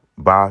death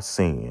by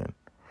sin.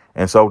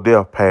 And so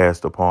death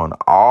passed upon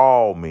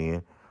all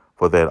men,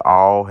 for that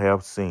all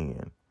have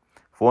sinned.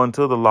 For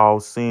until the law,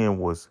 sin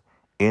was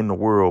in the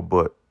world,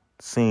 but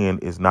sin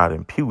is not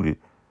imputed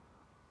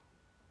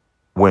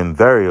when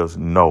there is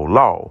no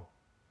law.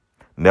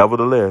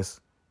 Nevertheless,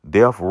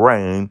 death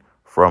reigned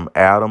from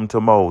Adam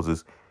to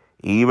Moses,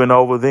 even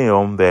over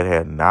them that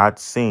had not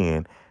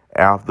sinned,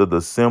 after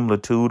the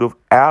similitude of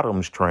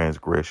Adam's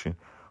transgression,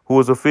 who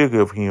was a figure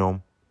of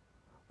him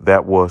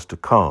that was to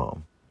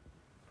come.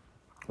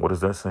 What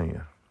is that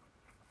saying?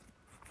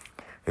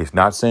 It's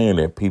not saying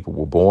that people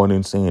were born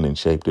in sin and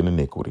shaped in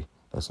iniquity.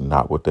 That's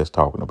not what that's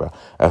talking about.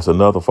 That's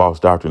another false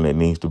doctrine that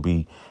needs to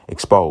be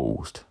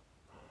exposed.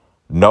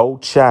 No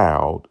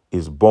child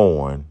is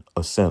born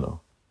a sinner.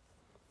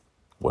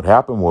 What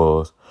happened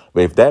was,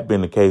 but if that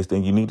been the case,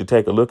 then you need to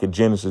take a look at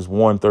Genesis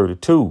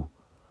 1:32.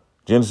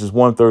 Genesis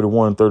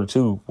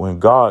 1:31-32, when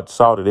God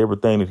saw that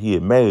everything that he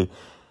had made,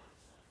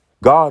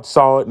 God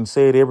saw it and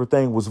said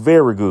everything was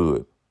very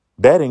good.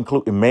 That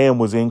included, man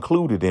was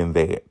included in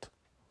that.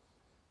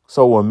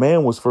 So when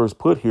man was first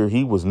put here,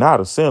 he was not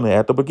a sinner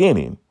at the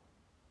beginning.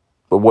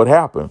 But what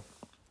happened?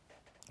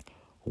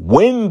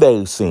 When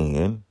they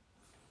sinned,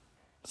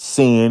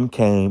 sin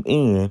came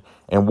in.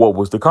 And what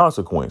was the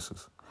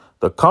consequences?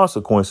 The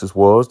consequences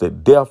was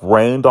that death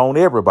reigned on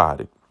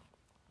everybody.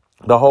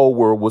 The whole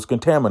world was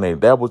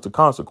contaminated. That was the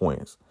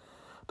consequence.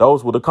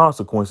 Those were the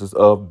consequences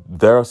of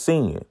their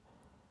sin.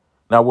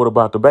 Now, what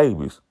about the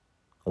babies?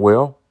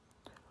 Well,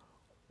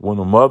 when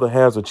a mother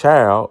has a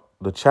child,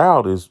 the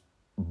child is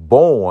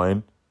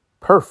born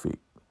perfect.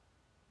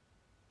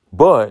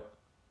 But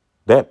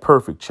that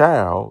perfect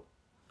child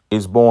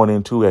is born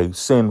into a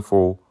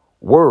sinful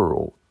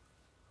world.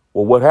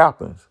 Well, what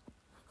happens?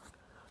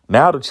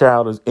 Now the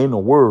child is in a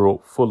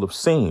world full of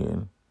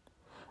sin,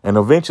 and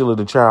eventually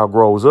the child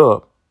grows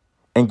up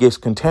and gets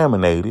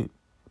contaminated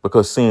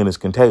because sin is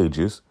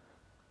contagious,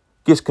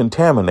 gets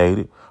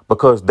contaminated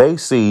because they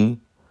see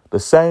the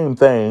same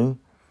thing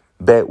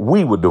that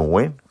we were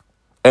doing,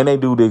 and they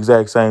do the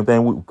exact same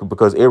thing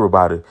because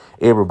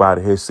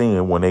everybody has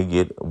sinned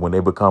when they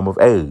become of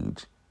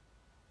age.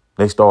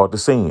 They start to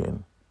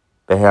sin.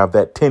 They have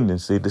that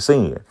tendency to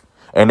sin,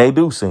 and they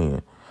do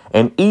sin.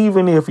 And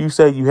even if you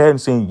say you hadn't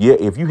sinned yet,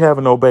 if you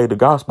haven't obeyed the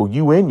gospel,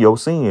 you in your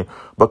sin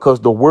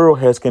because the world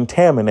has been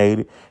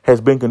contaminated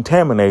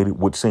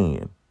with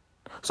sin.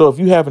 So if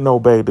you haven't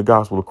obeyed the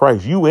gospel of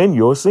Christ, you in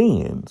your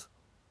sins.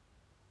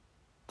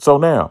 So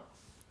now,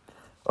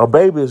 a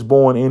baby is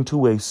born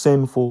into a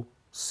sinful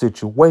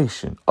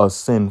situation, a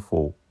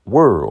sinful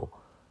world.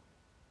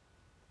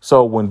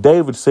 So when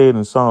David said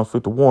in Psalms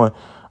 51,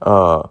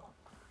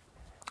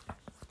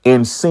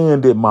 in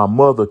sin did my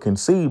mother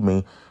conceive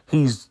me,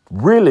 he's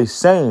really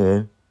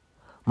saying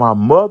my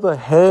mother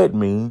had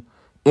me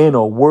in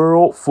a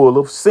world full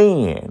of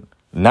sin.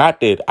 Not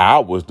that I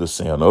was the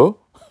sinner.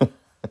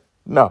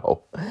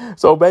 No.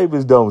 So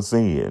babies don't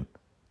sin.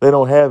 They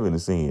don't have any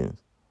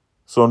sins.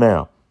 So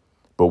now,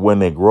 but when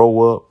they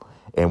grow up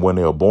and when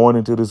they're born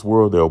into this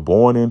world, they're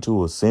born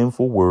into a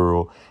sinful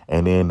world,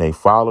 and then they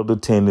follow the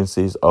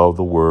tendencies of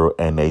the world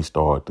and they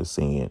start to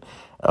sin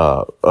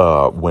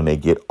when they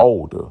get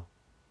older.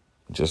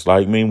 Just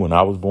like me, when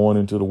I was born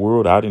into the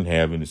world, I didn't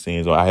have any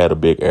sins. I had a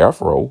big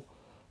afro,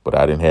 but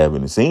I didn't have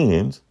any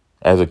sins.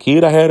 As a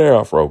kid, I had an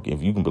afro,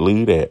 if you can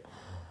believe that.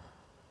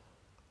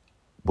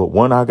 But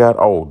when I got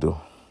older,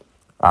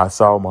 I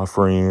saw my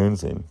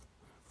friends and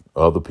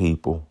other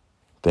people,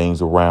 things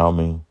around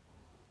me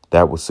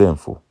that was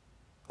sinful.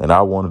 And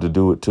I wanted to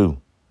do it too.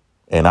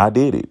 And I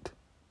did it.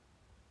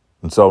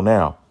 And so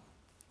now,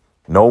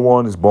 no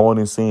one is born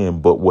in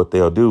sin, but what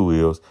they'll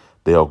do is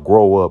they'll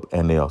grow up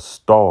and they'll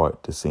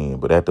start to sin.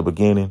 But at the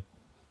beginning,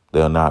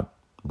 they're not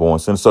born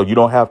sin. So you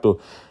don't have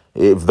to,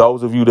 if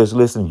those of you that's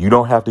listening, you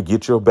don't have to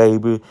get your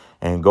baby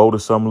and go to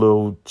some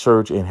little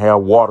church and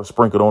have water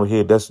sprinkled on the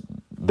head.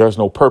 There's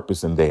no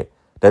purpose in that.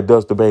 That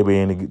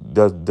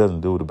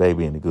doesn't do the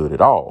baby any good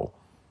at all.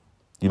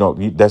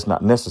 That's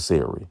not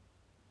necessary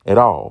at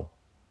all.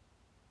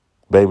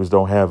 Babies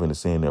don't have any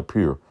sin. They're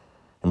pure.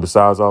 And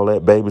besides all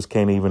that, babies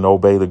can't even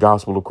obey the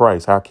gospel of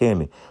Christ. How can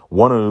they?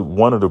 One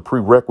of the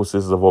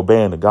prerequisites of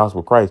obeying the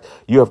gospel of Christ,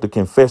 you have to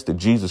confess that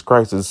Jesus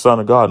Christ is the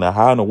Son of God. Now,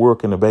 how in the world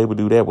can a baby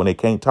do that when they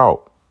can't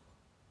talk?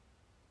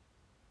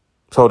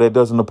 So that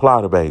doesn't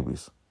apply to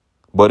babies.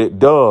 But it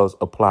does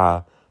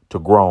apply to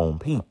grown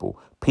people,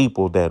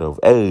 people that are of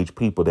age,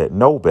 people that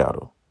know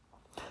better.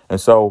 And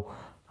so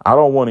I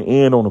don't want to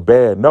end on a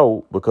bad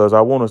note because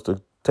I want us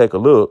to take a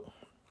look.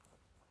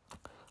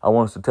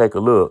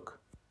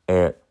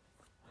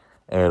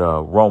 At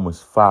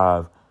Romans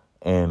 5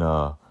 and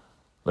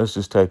let's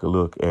just take a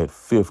look at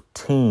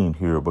 15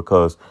 here,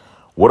 because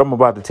what I'm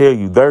about to tell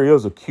you, there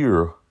is a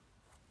cure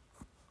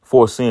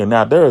for sin.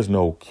 Now, there is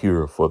no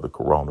cure for the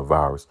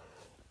coronavirus,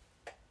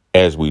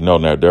 as we know.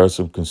 Now, there are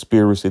some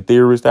conspiracy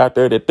theorists out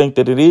there that think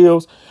that it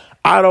is.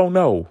 I don't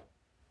know.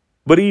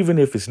 But even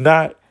if it's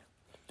not,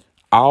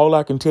 all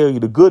I can tell you,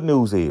 the good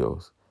news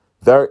is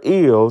there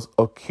is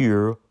a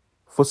cure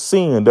for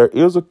sin. There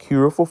is a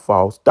cure for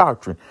false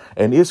doctrine,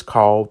 and it's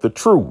called the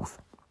truth.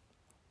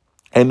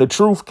 And the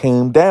truth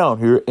came down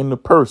here in the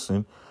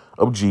person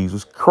of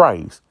Jesus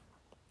Christ.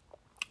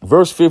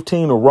 Verse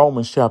 15 of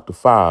Romans chapter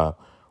 5,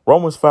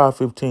 Romans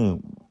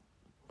 5:15,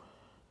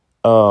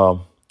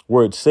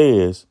 where it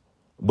says,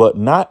 but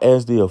not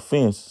as the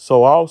offense,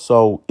 so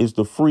also is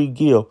the free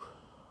gift.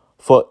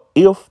 For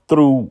if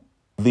through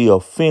the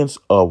offense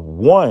of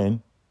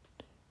one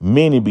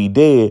many be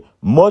dead,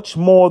 much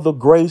more the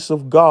grace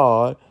of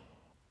God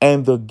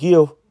and the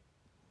gift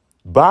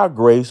by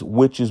grace,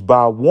 which is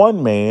by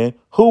one man.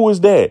 Who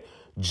is that?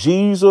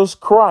 Jesus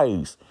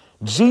Christ.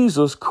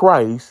 Jesus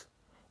Christ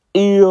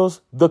is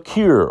the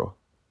cure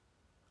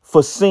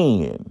for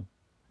sin.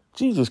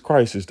 Jesus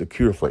Christ is the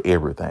cure for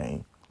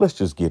everything. Let's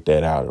just get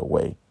that out of the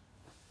way.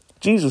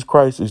 Jesus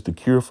Christ is the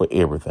cure for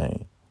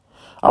everything.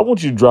 I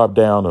want you to drop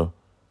down to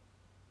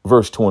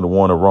verse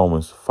 21 of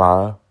Romans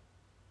 5.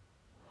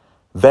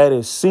 That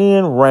is,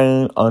 sin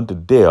reigned unto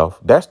death.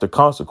 That's the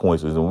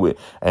consequences.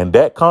 And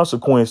that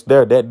consequence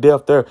there, that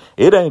death there,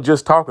 it ain't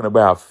just talking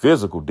about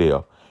physical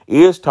death.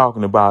 It's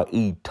talking about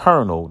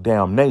eternal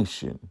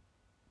damnation.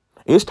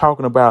 It's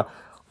talking about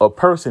a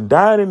person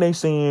dying in their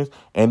sins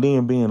and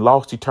then being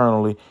lost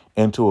eternally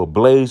into a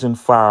blazing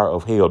fire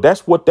of hell.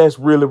 That's what that's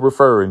really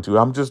referring to.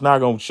 I'm just not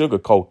going to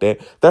sugarcoat that.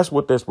 That's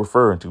what that's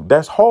referring to.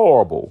 That's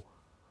horrible.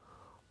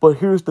 But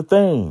here's the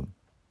thing.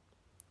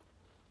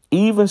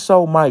 even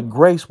so might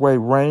grace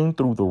reign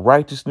through the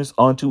righteousness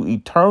unto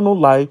eternal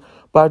life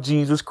by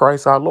Jesus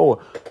Christ our Lord.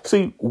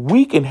 See,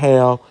 we can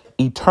have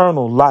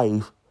eternal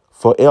life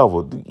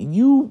forever.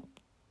 You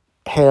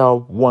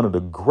have one of the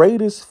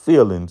greatest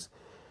feelings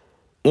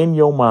in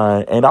your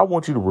mind, and I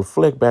want you to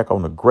reflect back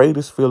on the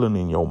greatest feeling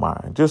in your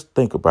mind. Just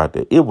think about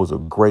that. It was a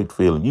great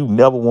feeling. You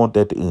never want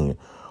that to end.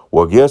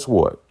 Well, guess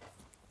what?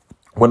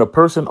 When a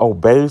person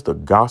obeys the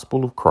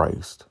gospel of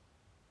Christ,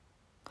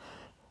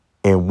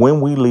 and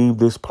when we leave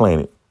this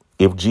planet,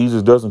 if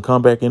Jesus doesn't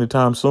come back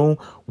anytime soon,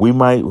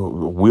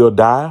 we'll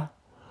die.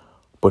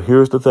 But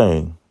here's the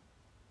thing.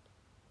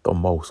 The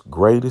most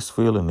greatest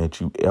feeling that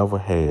you ever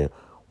had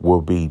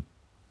will be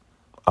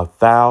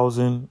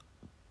 1,000,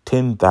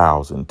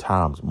 10,000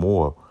 times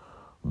more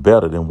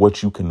better than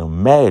what you can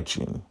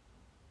imagine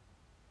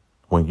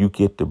when you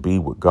get to be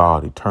with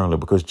God eternally,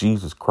 because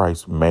Jesus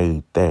Christ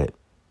made that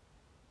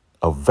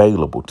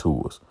available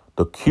to us.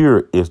 The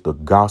cure is the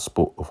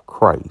gospel of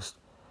Christ.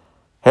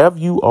 Have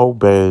you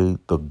obeyed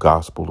the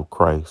gospel of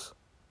Christ?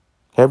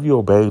 Have you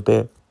obeyed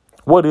that?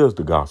 What is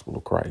the gospel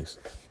of Christ?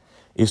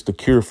 It's the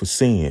cure for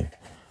sin.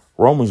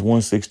 Romans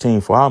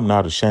 1:16, for I'm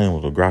not ashamed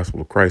of the gospel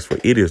of Christ, for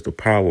it is the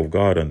power of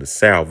God unto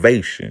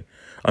salvation,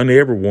 unto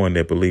everyone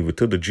that believeth,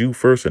 to the Jew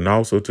first and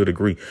also to the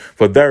Greek.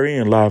 For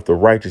therein lieth the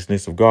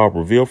righteousness of God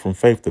revealed from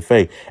faith to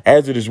faith.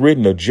 As it is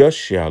written, the just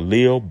shall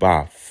live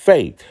by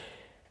faith.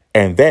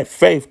 And that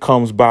faith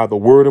comes by the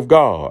word of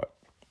God.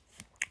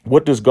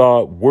 What does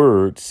God's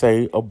word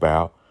say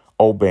about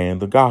obeying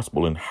the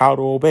gospel and how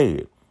to obey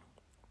it?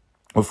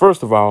 Well,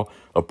 first of all,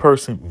 a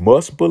person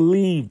must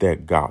believe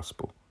that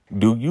gospel.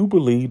 Do you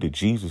believe that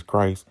Jesus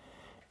Christ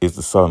is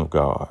the Son of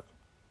God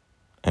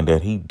and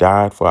that he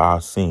died for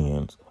our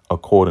sins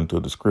according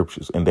to the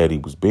scriptures, and that he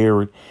was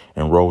buried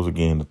and rose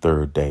again the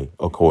third day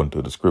according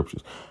to the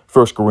scriptures?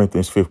 1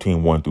 Corinthians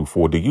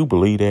 15:1-4. Do you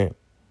believe that?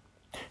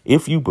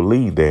 If you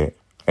believe that,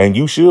 and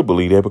you should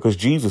believe that, because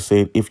Jesus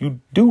said, if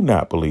you do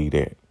not believe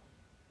that,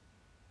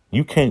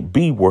 you can't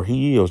be where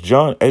he is.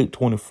 John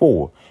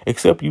 8:24.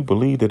 Except you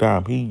believe that I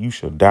am he, you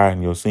shall die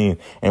in your sin.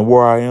 And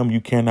where I am, you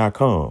cannot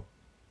come.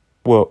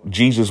 Well,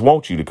 Jesus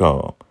wants you to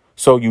come.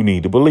 So you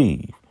need to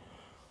believe.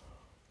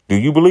 Do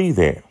you believe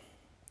that?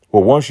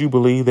 Well, once you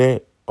believe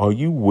that, are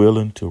you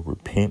willing to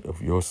repent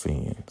of your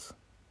sins?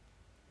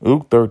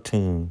 Luke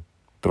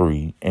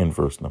 13:3 and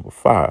verse number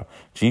 5.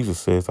 Jesus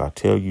says, I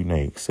tell you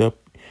nay, except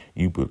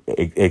you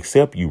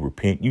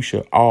repent, you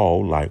shall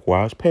all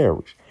likewise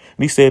perish.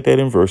 And he said that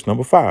in verse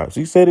number 5. So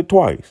he said it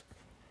twice.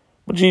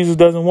 But Jesus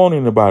doesn't want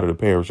anybody to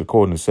perish,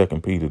 according to 2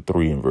 Peter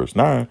 3 and verse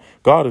 9.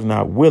 God is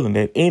not willing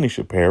that any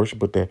should perish,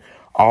 but that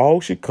all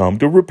should come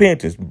to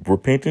repentance.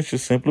 Repentance should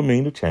simply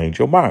mean to change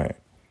your mind.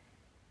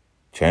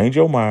 Change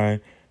your mind.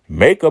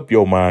 Make up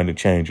your mind to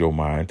change your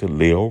mind, to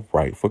live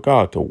right for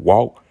God, to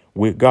walk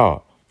with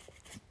God.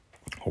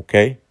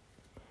 Okay?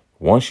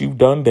 Once you've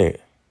done that,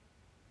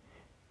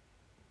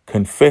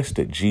 confess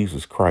that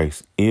Jesus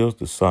Christ is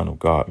the Son of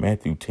God.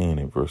 Matthew 10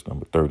 and verse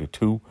number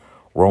 32.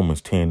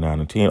 Romans 10:9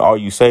 and 10. Are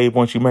you saved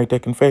once you make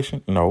that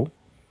confession? No,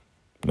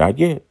 not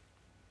yet.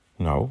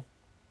 No.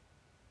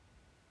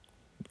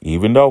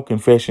 Even though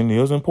confession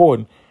is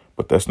important,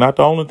 but that's not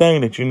the only thing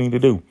that you need to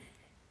do.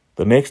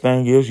 The next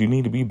thing is you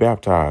need to be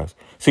baptized.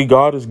 See,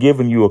 God has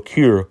given you a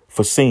cure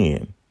for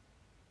sin.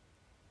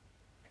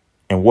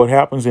 And what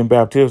happens in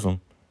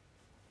baptism?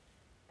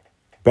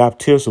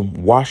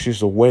 Baptism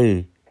washes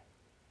away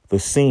the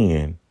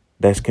sin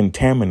that's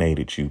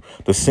contaminated you,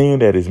 the sin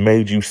that has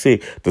made you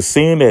sick, the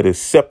sin that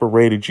has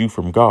separated you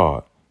from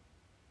God.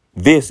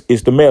 This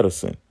is the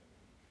medicine.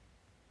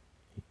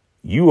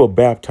 You are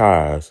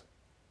baptized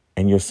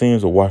and your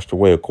sins are washed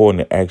away, according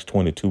to Acts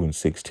 22 and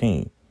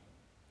 16.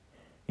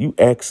 You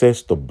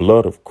access the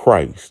blood of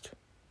Christ,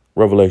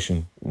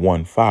 Revelation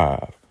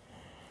 1:5.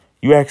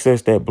 You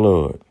access that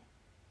blood,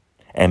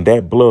 and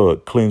that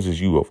blood cleanses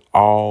you of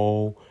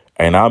all,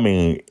 and I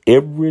mean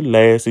every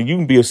last, and you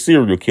can be a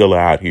serial killer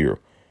out here.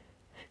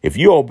 If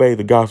you obey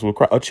the gospel of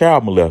Christ, a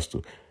child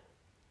molester,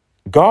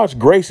 God's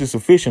grace is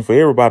sufficient for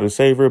everybody to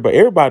save everybody.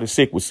 Everybody's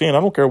sick with sin.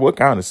 I don't care what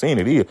kind of sin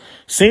it is.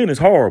 Sin is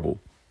horrible.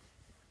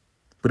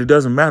 But it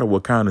doesn't matter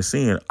what kind of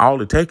sin. All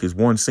it takes is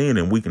one sin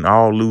and we can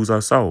all lose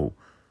our soul.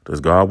 Does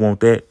God want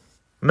that?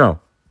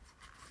 No.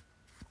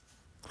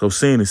 So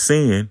sin is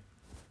sin,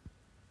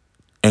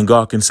 and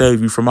God can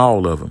save you from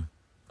all of them.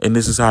 And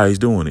this is how he's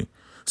doing it.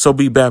 So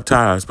be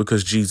baptized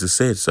because Jesus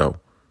said so.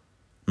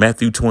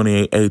 Matthew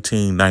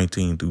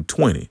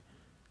 28:18-19-20.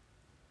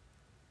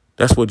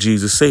 That's what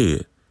Jesus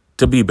said,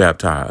 to be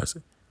baptized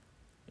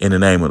in the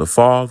name of the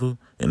Father,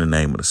 in the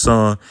name of the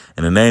Son,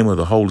 in the name of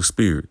the Holy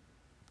Spirit,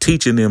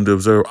 teaching them to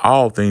observe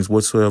all things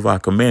whatsoever I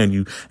command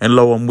you, and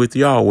lo, I'm with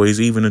you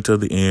always, even until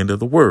the end of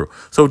the world.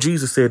 So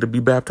Jesus said to be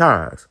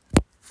baptized.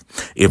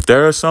 If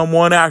there is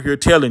someone out here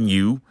telling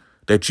you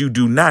that you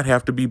do not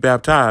have to be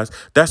baptized,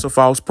 that's a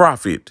false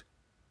prophet.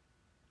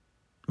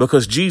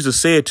 Because Jesus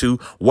said to,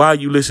 why are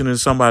you listening to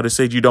somebody that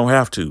said you don't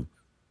have to?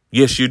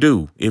 Yes, you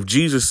do. If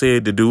Jesus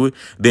said to do it,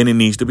 then it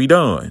needs to be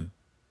done.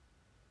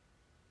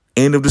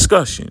 End of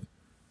discussion.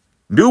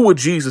 Do what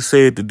Jesus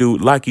said to do,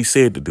 like he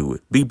said to do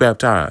it. Be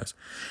baptized.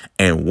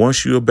 And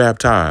once you're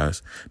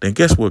baptized, then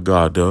guess what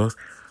God does?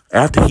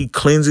 After he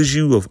cleanses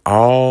you of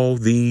all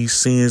these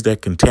sins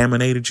that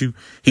contaminated you,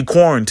 he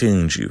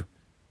quarantines you.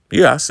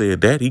 Yeah, I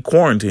said that. He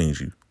quarantines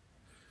you.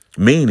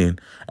 Meaning,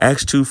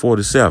 Acts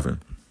 2:47,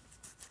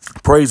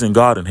 praising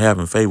God and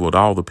having favor with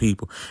all the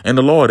people. And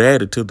the Lord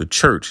added to the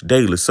church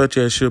daily, such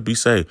as should be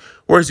saved.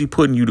 Where's he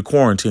putting you to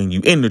quarantine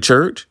you? In the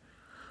church.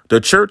 The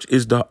church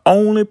is the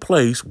only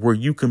place where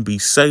you can be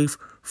safe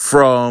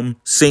from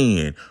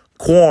sin.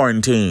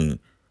 Quarantine.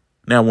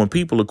 Now, when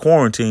people are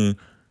quarantined,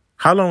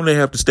 how long do they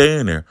have to stay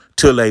in there?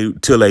 Till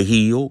they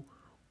heal?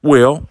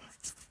 Well,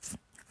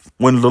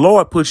 when the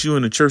Lord puts you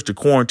in the church to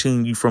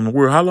quarantine you from the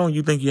world, how long do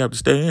you think you have to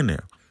stay in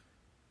there?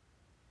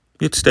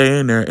 You have to stay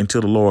in there until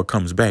the Lord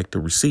comes back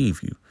to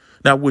receive you.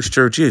 Now, which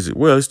church is it?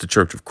 Well, it's the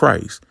church of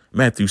Christ.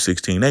 Matthew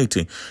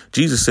 16:18.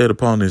 Jesus said,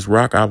 upon this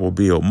rock, I will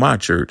build my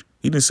church.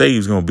 He didn't say he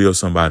was going to build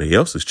somebody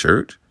else's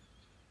church.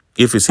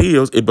 If it's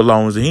his, it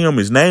belongs to him.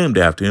 It's named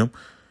after him.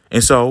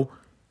 And so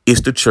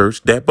it's the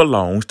church that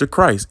belongs to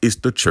Christ. It's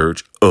the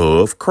church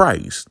of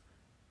Christ.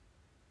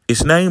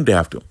 It's named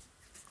after him.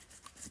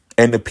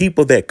 And the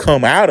people that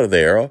come out of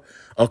there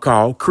are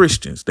called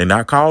Christians. They're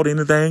not called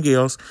anything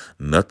else,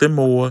 nothing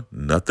more,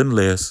 nothing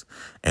less,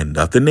 and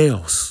nothing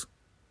else.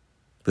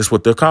 That's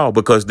what they're called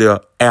because they're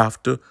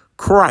after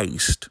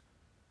Christ.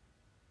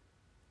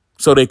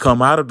 So they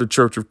come out of the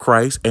church of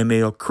Christ and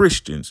they are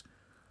Christians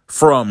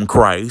from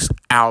Christ,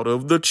 out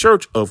of the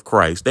church of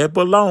Christ that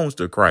belongs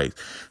to Christ.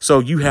 So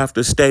you have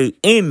to stay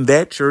in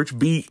that church,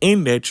 be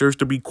in that church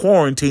to be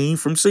quarantined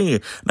from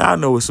sin. Now, I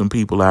know there's some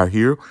people out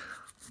here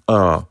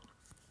that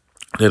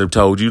have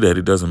told you that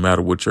it doesn't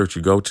matter what church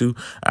you go to.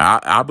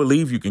 I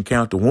believe you can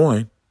count to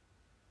one.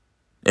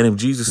 And if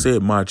Jesus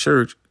said my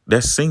church,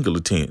 that's singular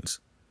tense.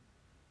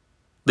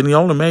 Then he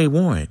only made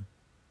one.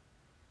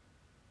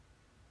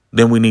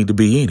 Then we need to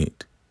be in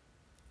it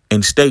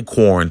and stay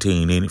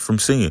quarantined in it from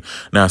sin.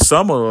 Now,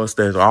 some of us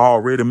that are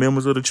already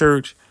members of the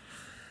church,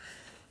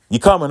 you're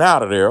coming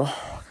out of there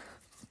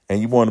and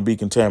you want to be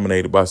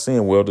contaminated by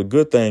sin. Well, the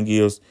good thing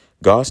is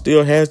God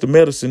still has the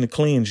medicine to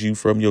cleanse you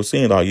from your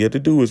sin. All you have to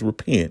do is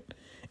repent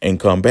and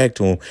come back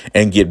to him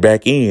and get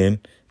back in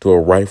to a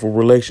rightful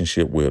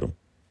relationship with him.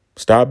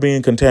 Stop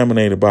being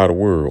contaminated by the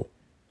world.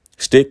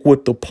 Stick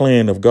with the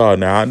plan of God.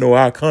 Now, I know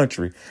our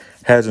country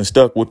hasn't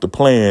stuck with the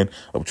plan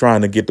of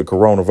trying to get the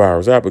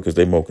coronavirus out because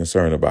they're more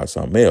concerned about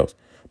something else.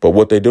 But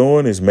what they're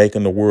doing is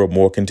making the world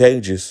more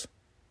contagious.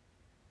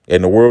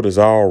 And the world is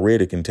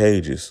already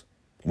contagious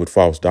with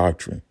false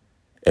doctrine.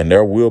 And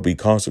there will be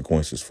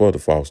consequences for the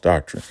false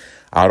doctrine.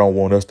 I don't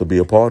want us to be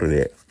a part of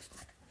that.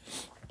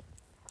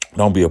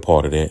 Don't be a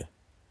part of that.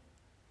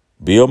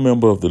 Be a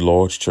member of the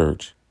Lord's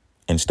church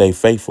and stay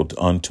faithful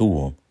unto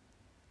him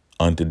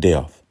unto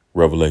death.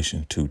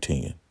 Revelation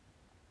 2:10.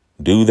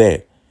 Do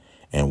that.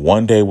 And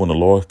one day when the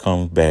Lord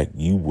comes back,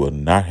 you will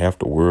not have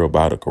to worry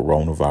about a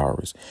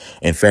coronavirus.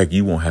 In fact,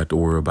 you won't have to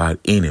worry about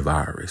any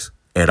virus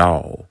at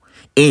all,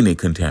 any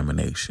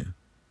contamination.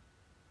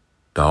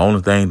 The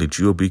only thing that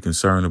you'll be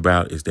concerned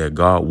about is that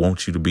God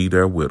wants you to be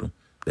there with him.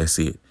 That's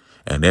it.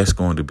 And that's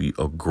going to be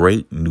a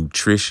great,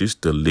 nutritious,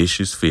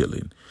 delicious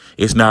feeling.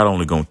 It's not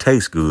only going to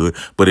taste good,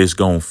 but it's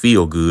going to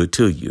feel good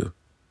to you.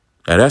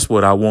 Now, that's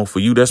what I want for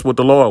you. That's what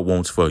the Lord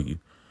wants for you.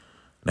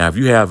 Now, if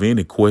you have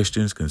any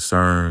questions,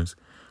 concerns,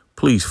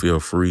 please feel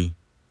free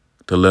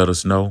to let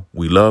us know.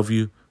 We love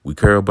you. We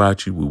care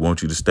about you. We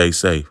want you to stay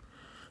safe.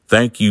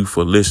 Thank you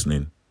for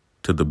listening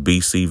to the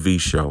BCV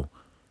show.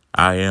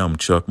 I am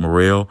Chuck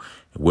Morrell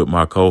with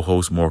my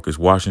co-host Marcus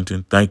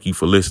Washington. Thank you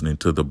for listening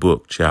to the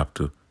book,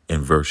 chapter,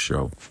 and verse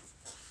show.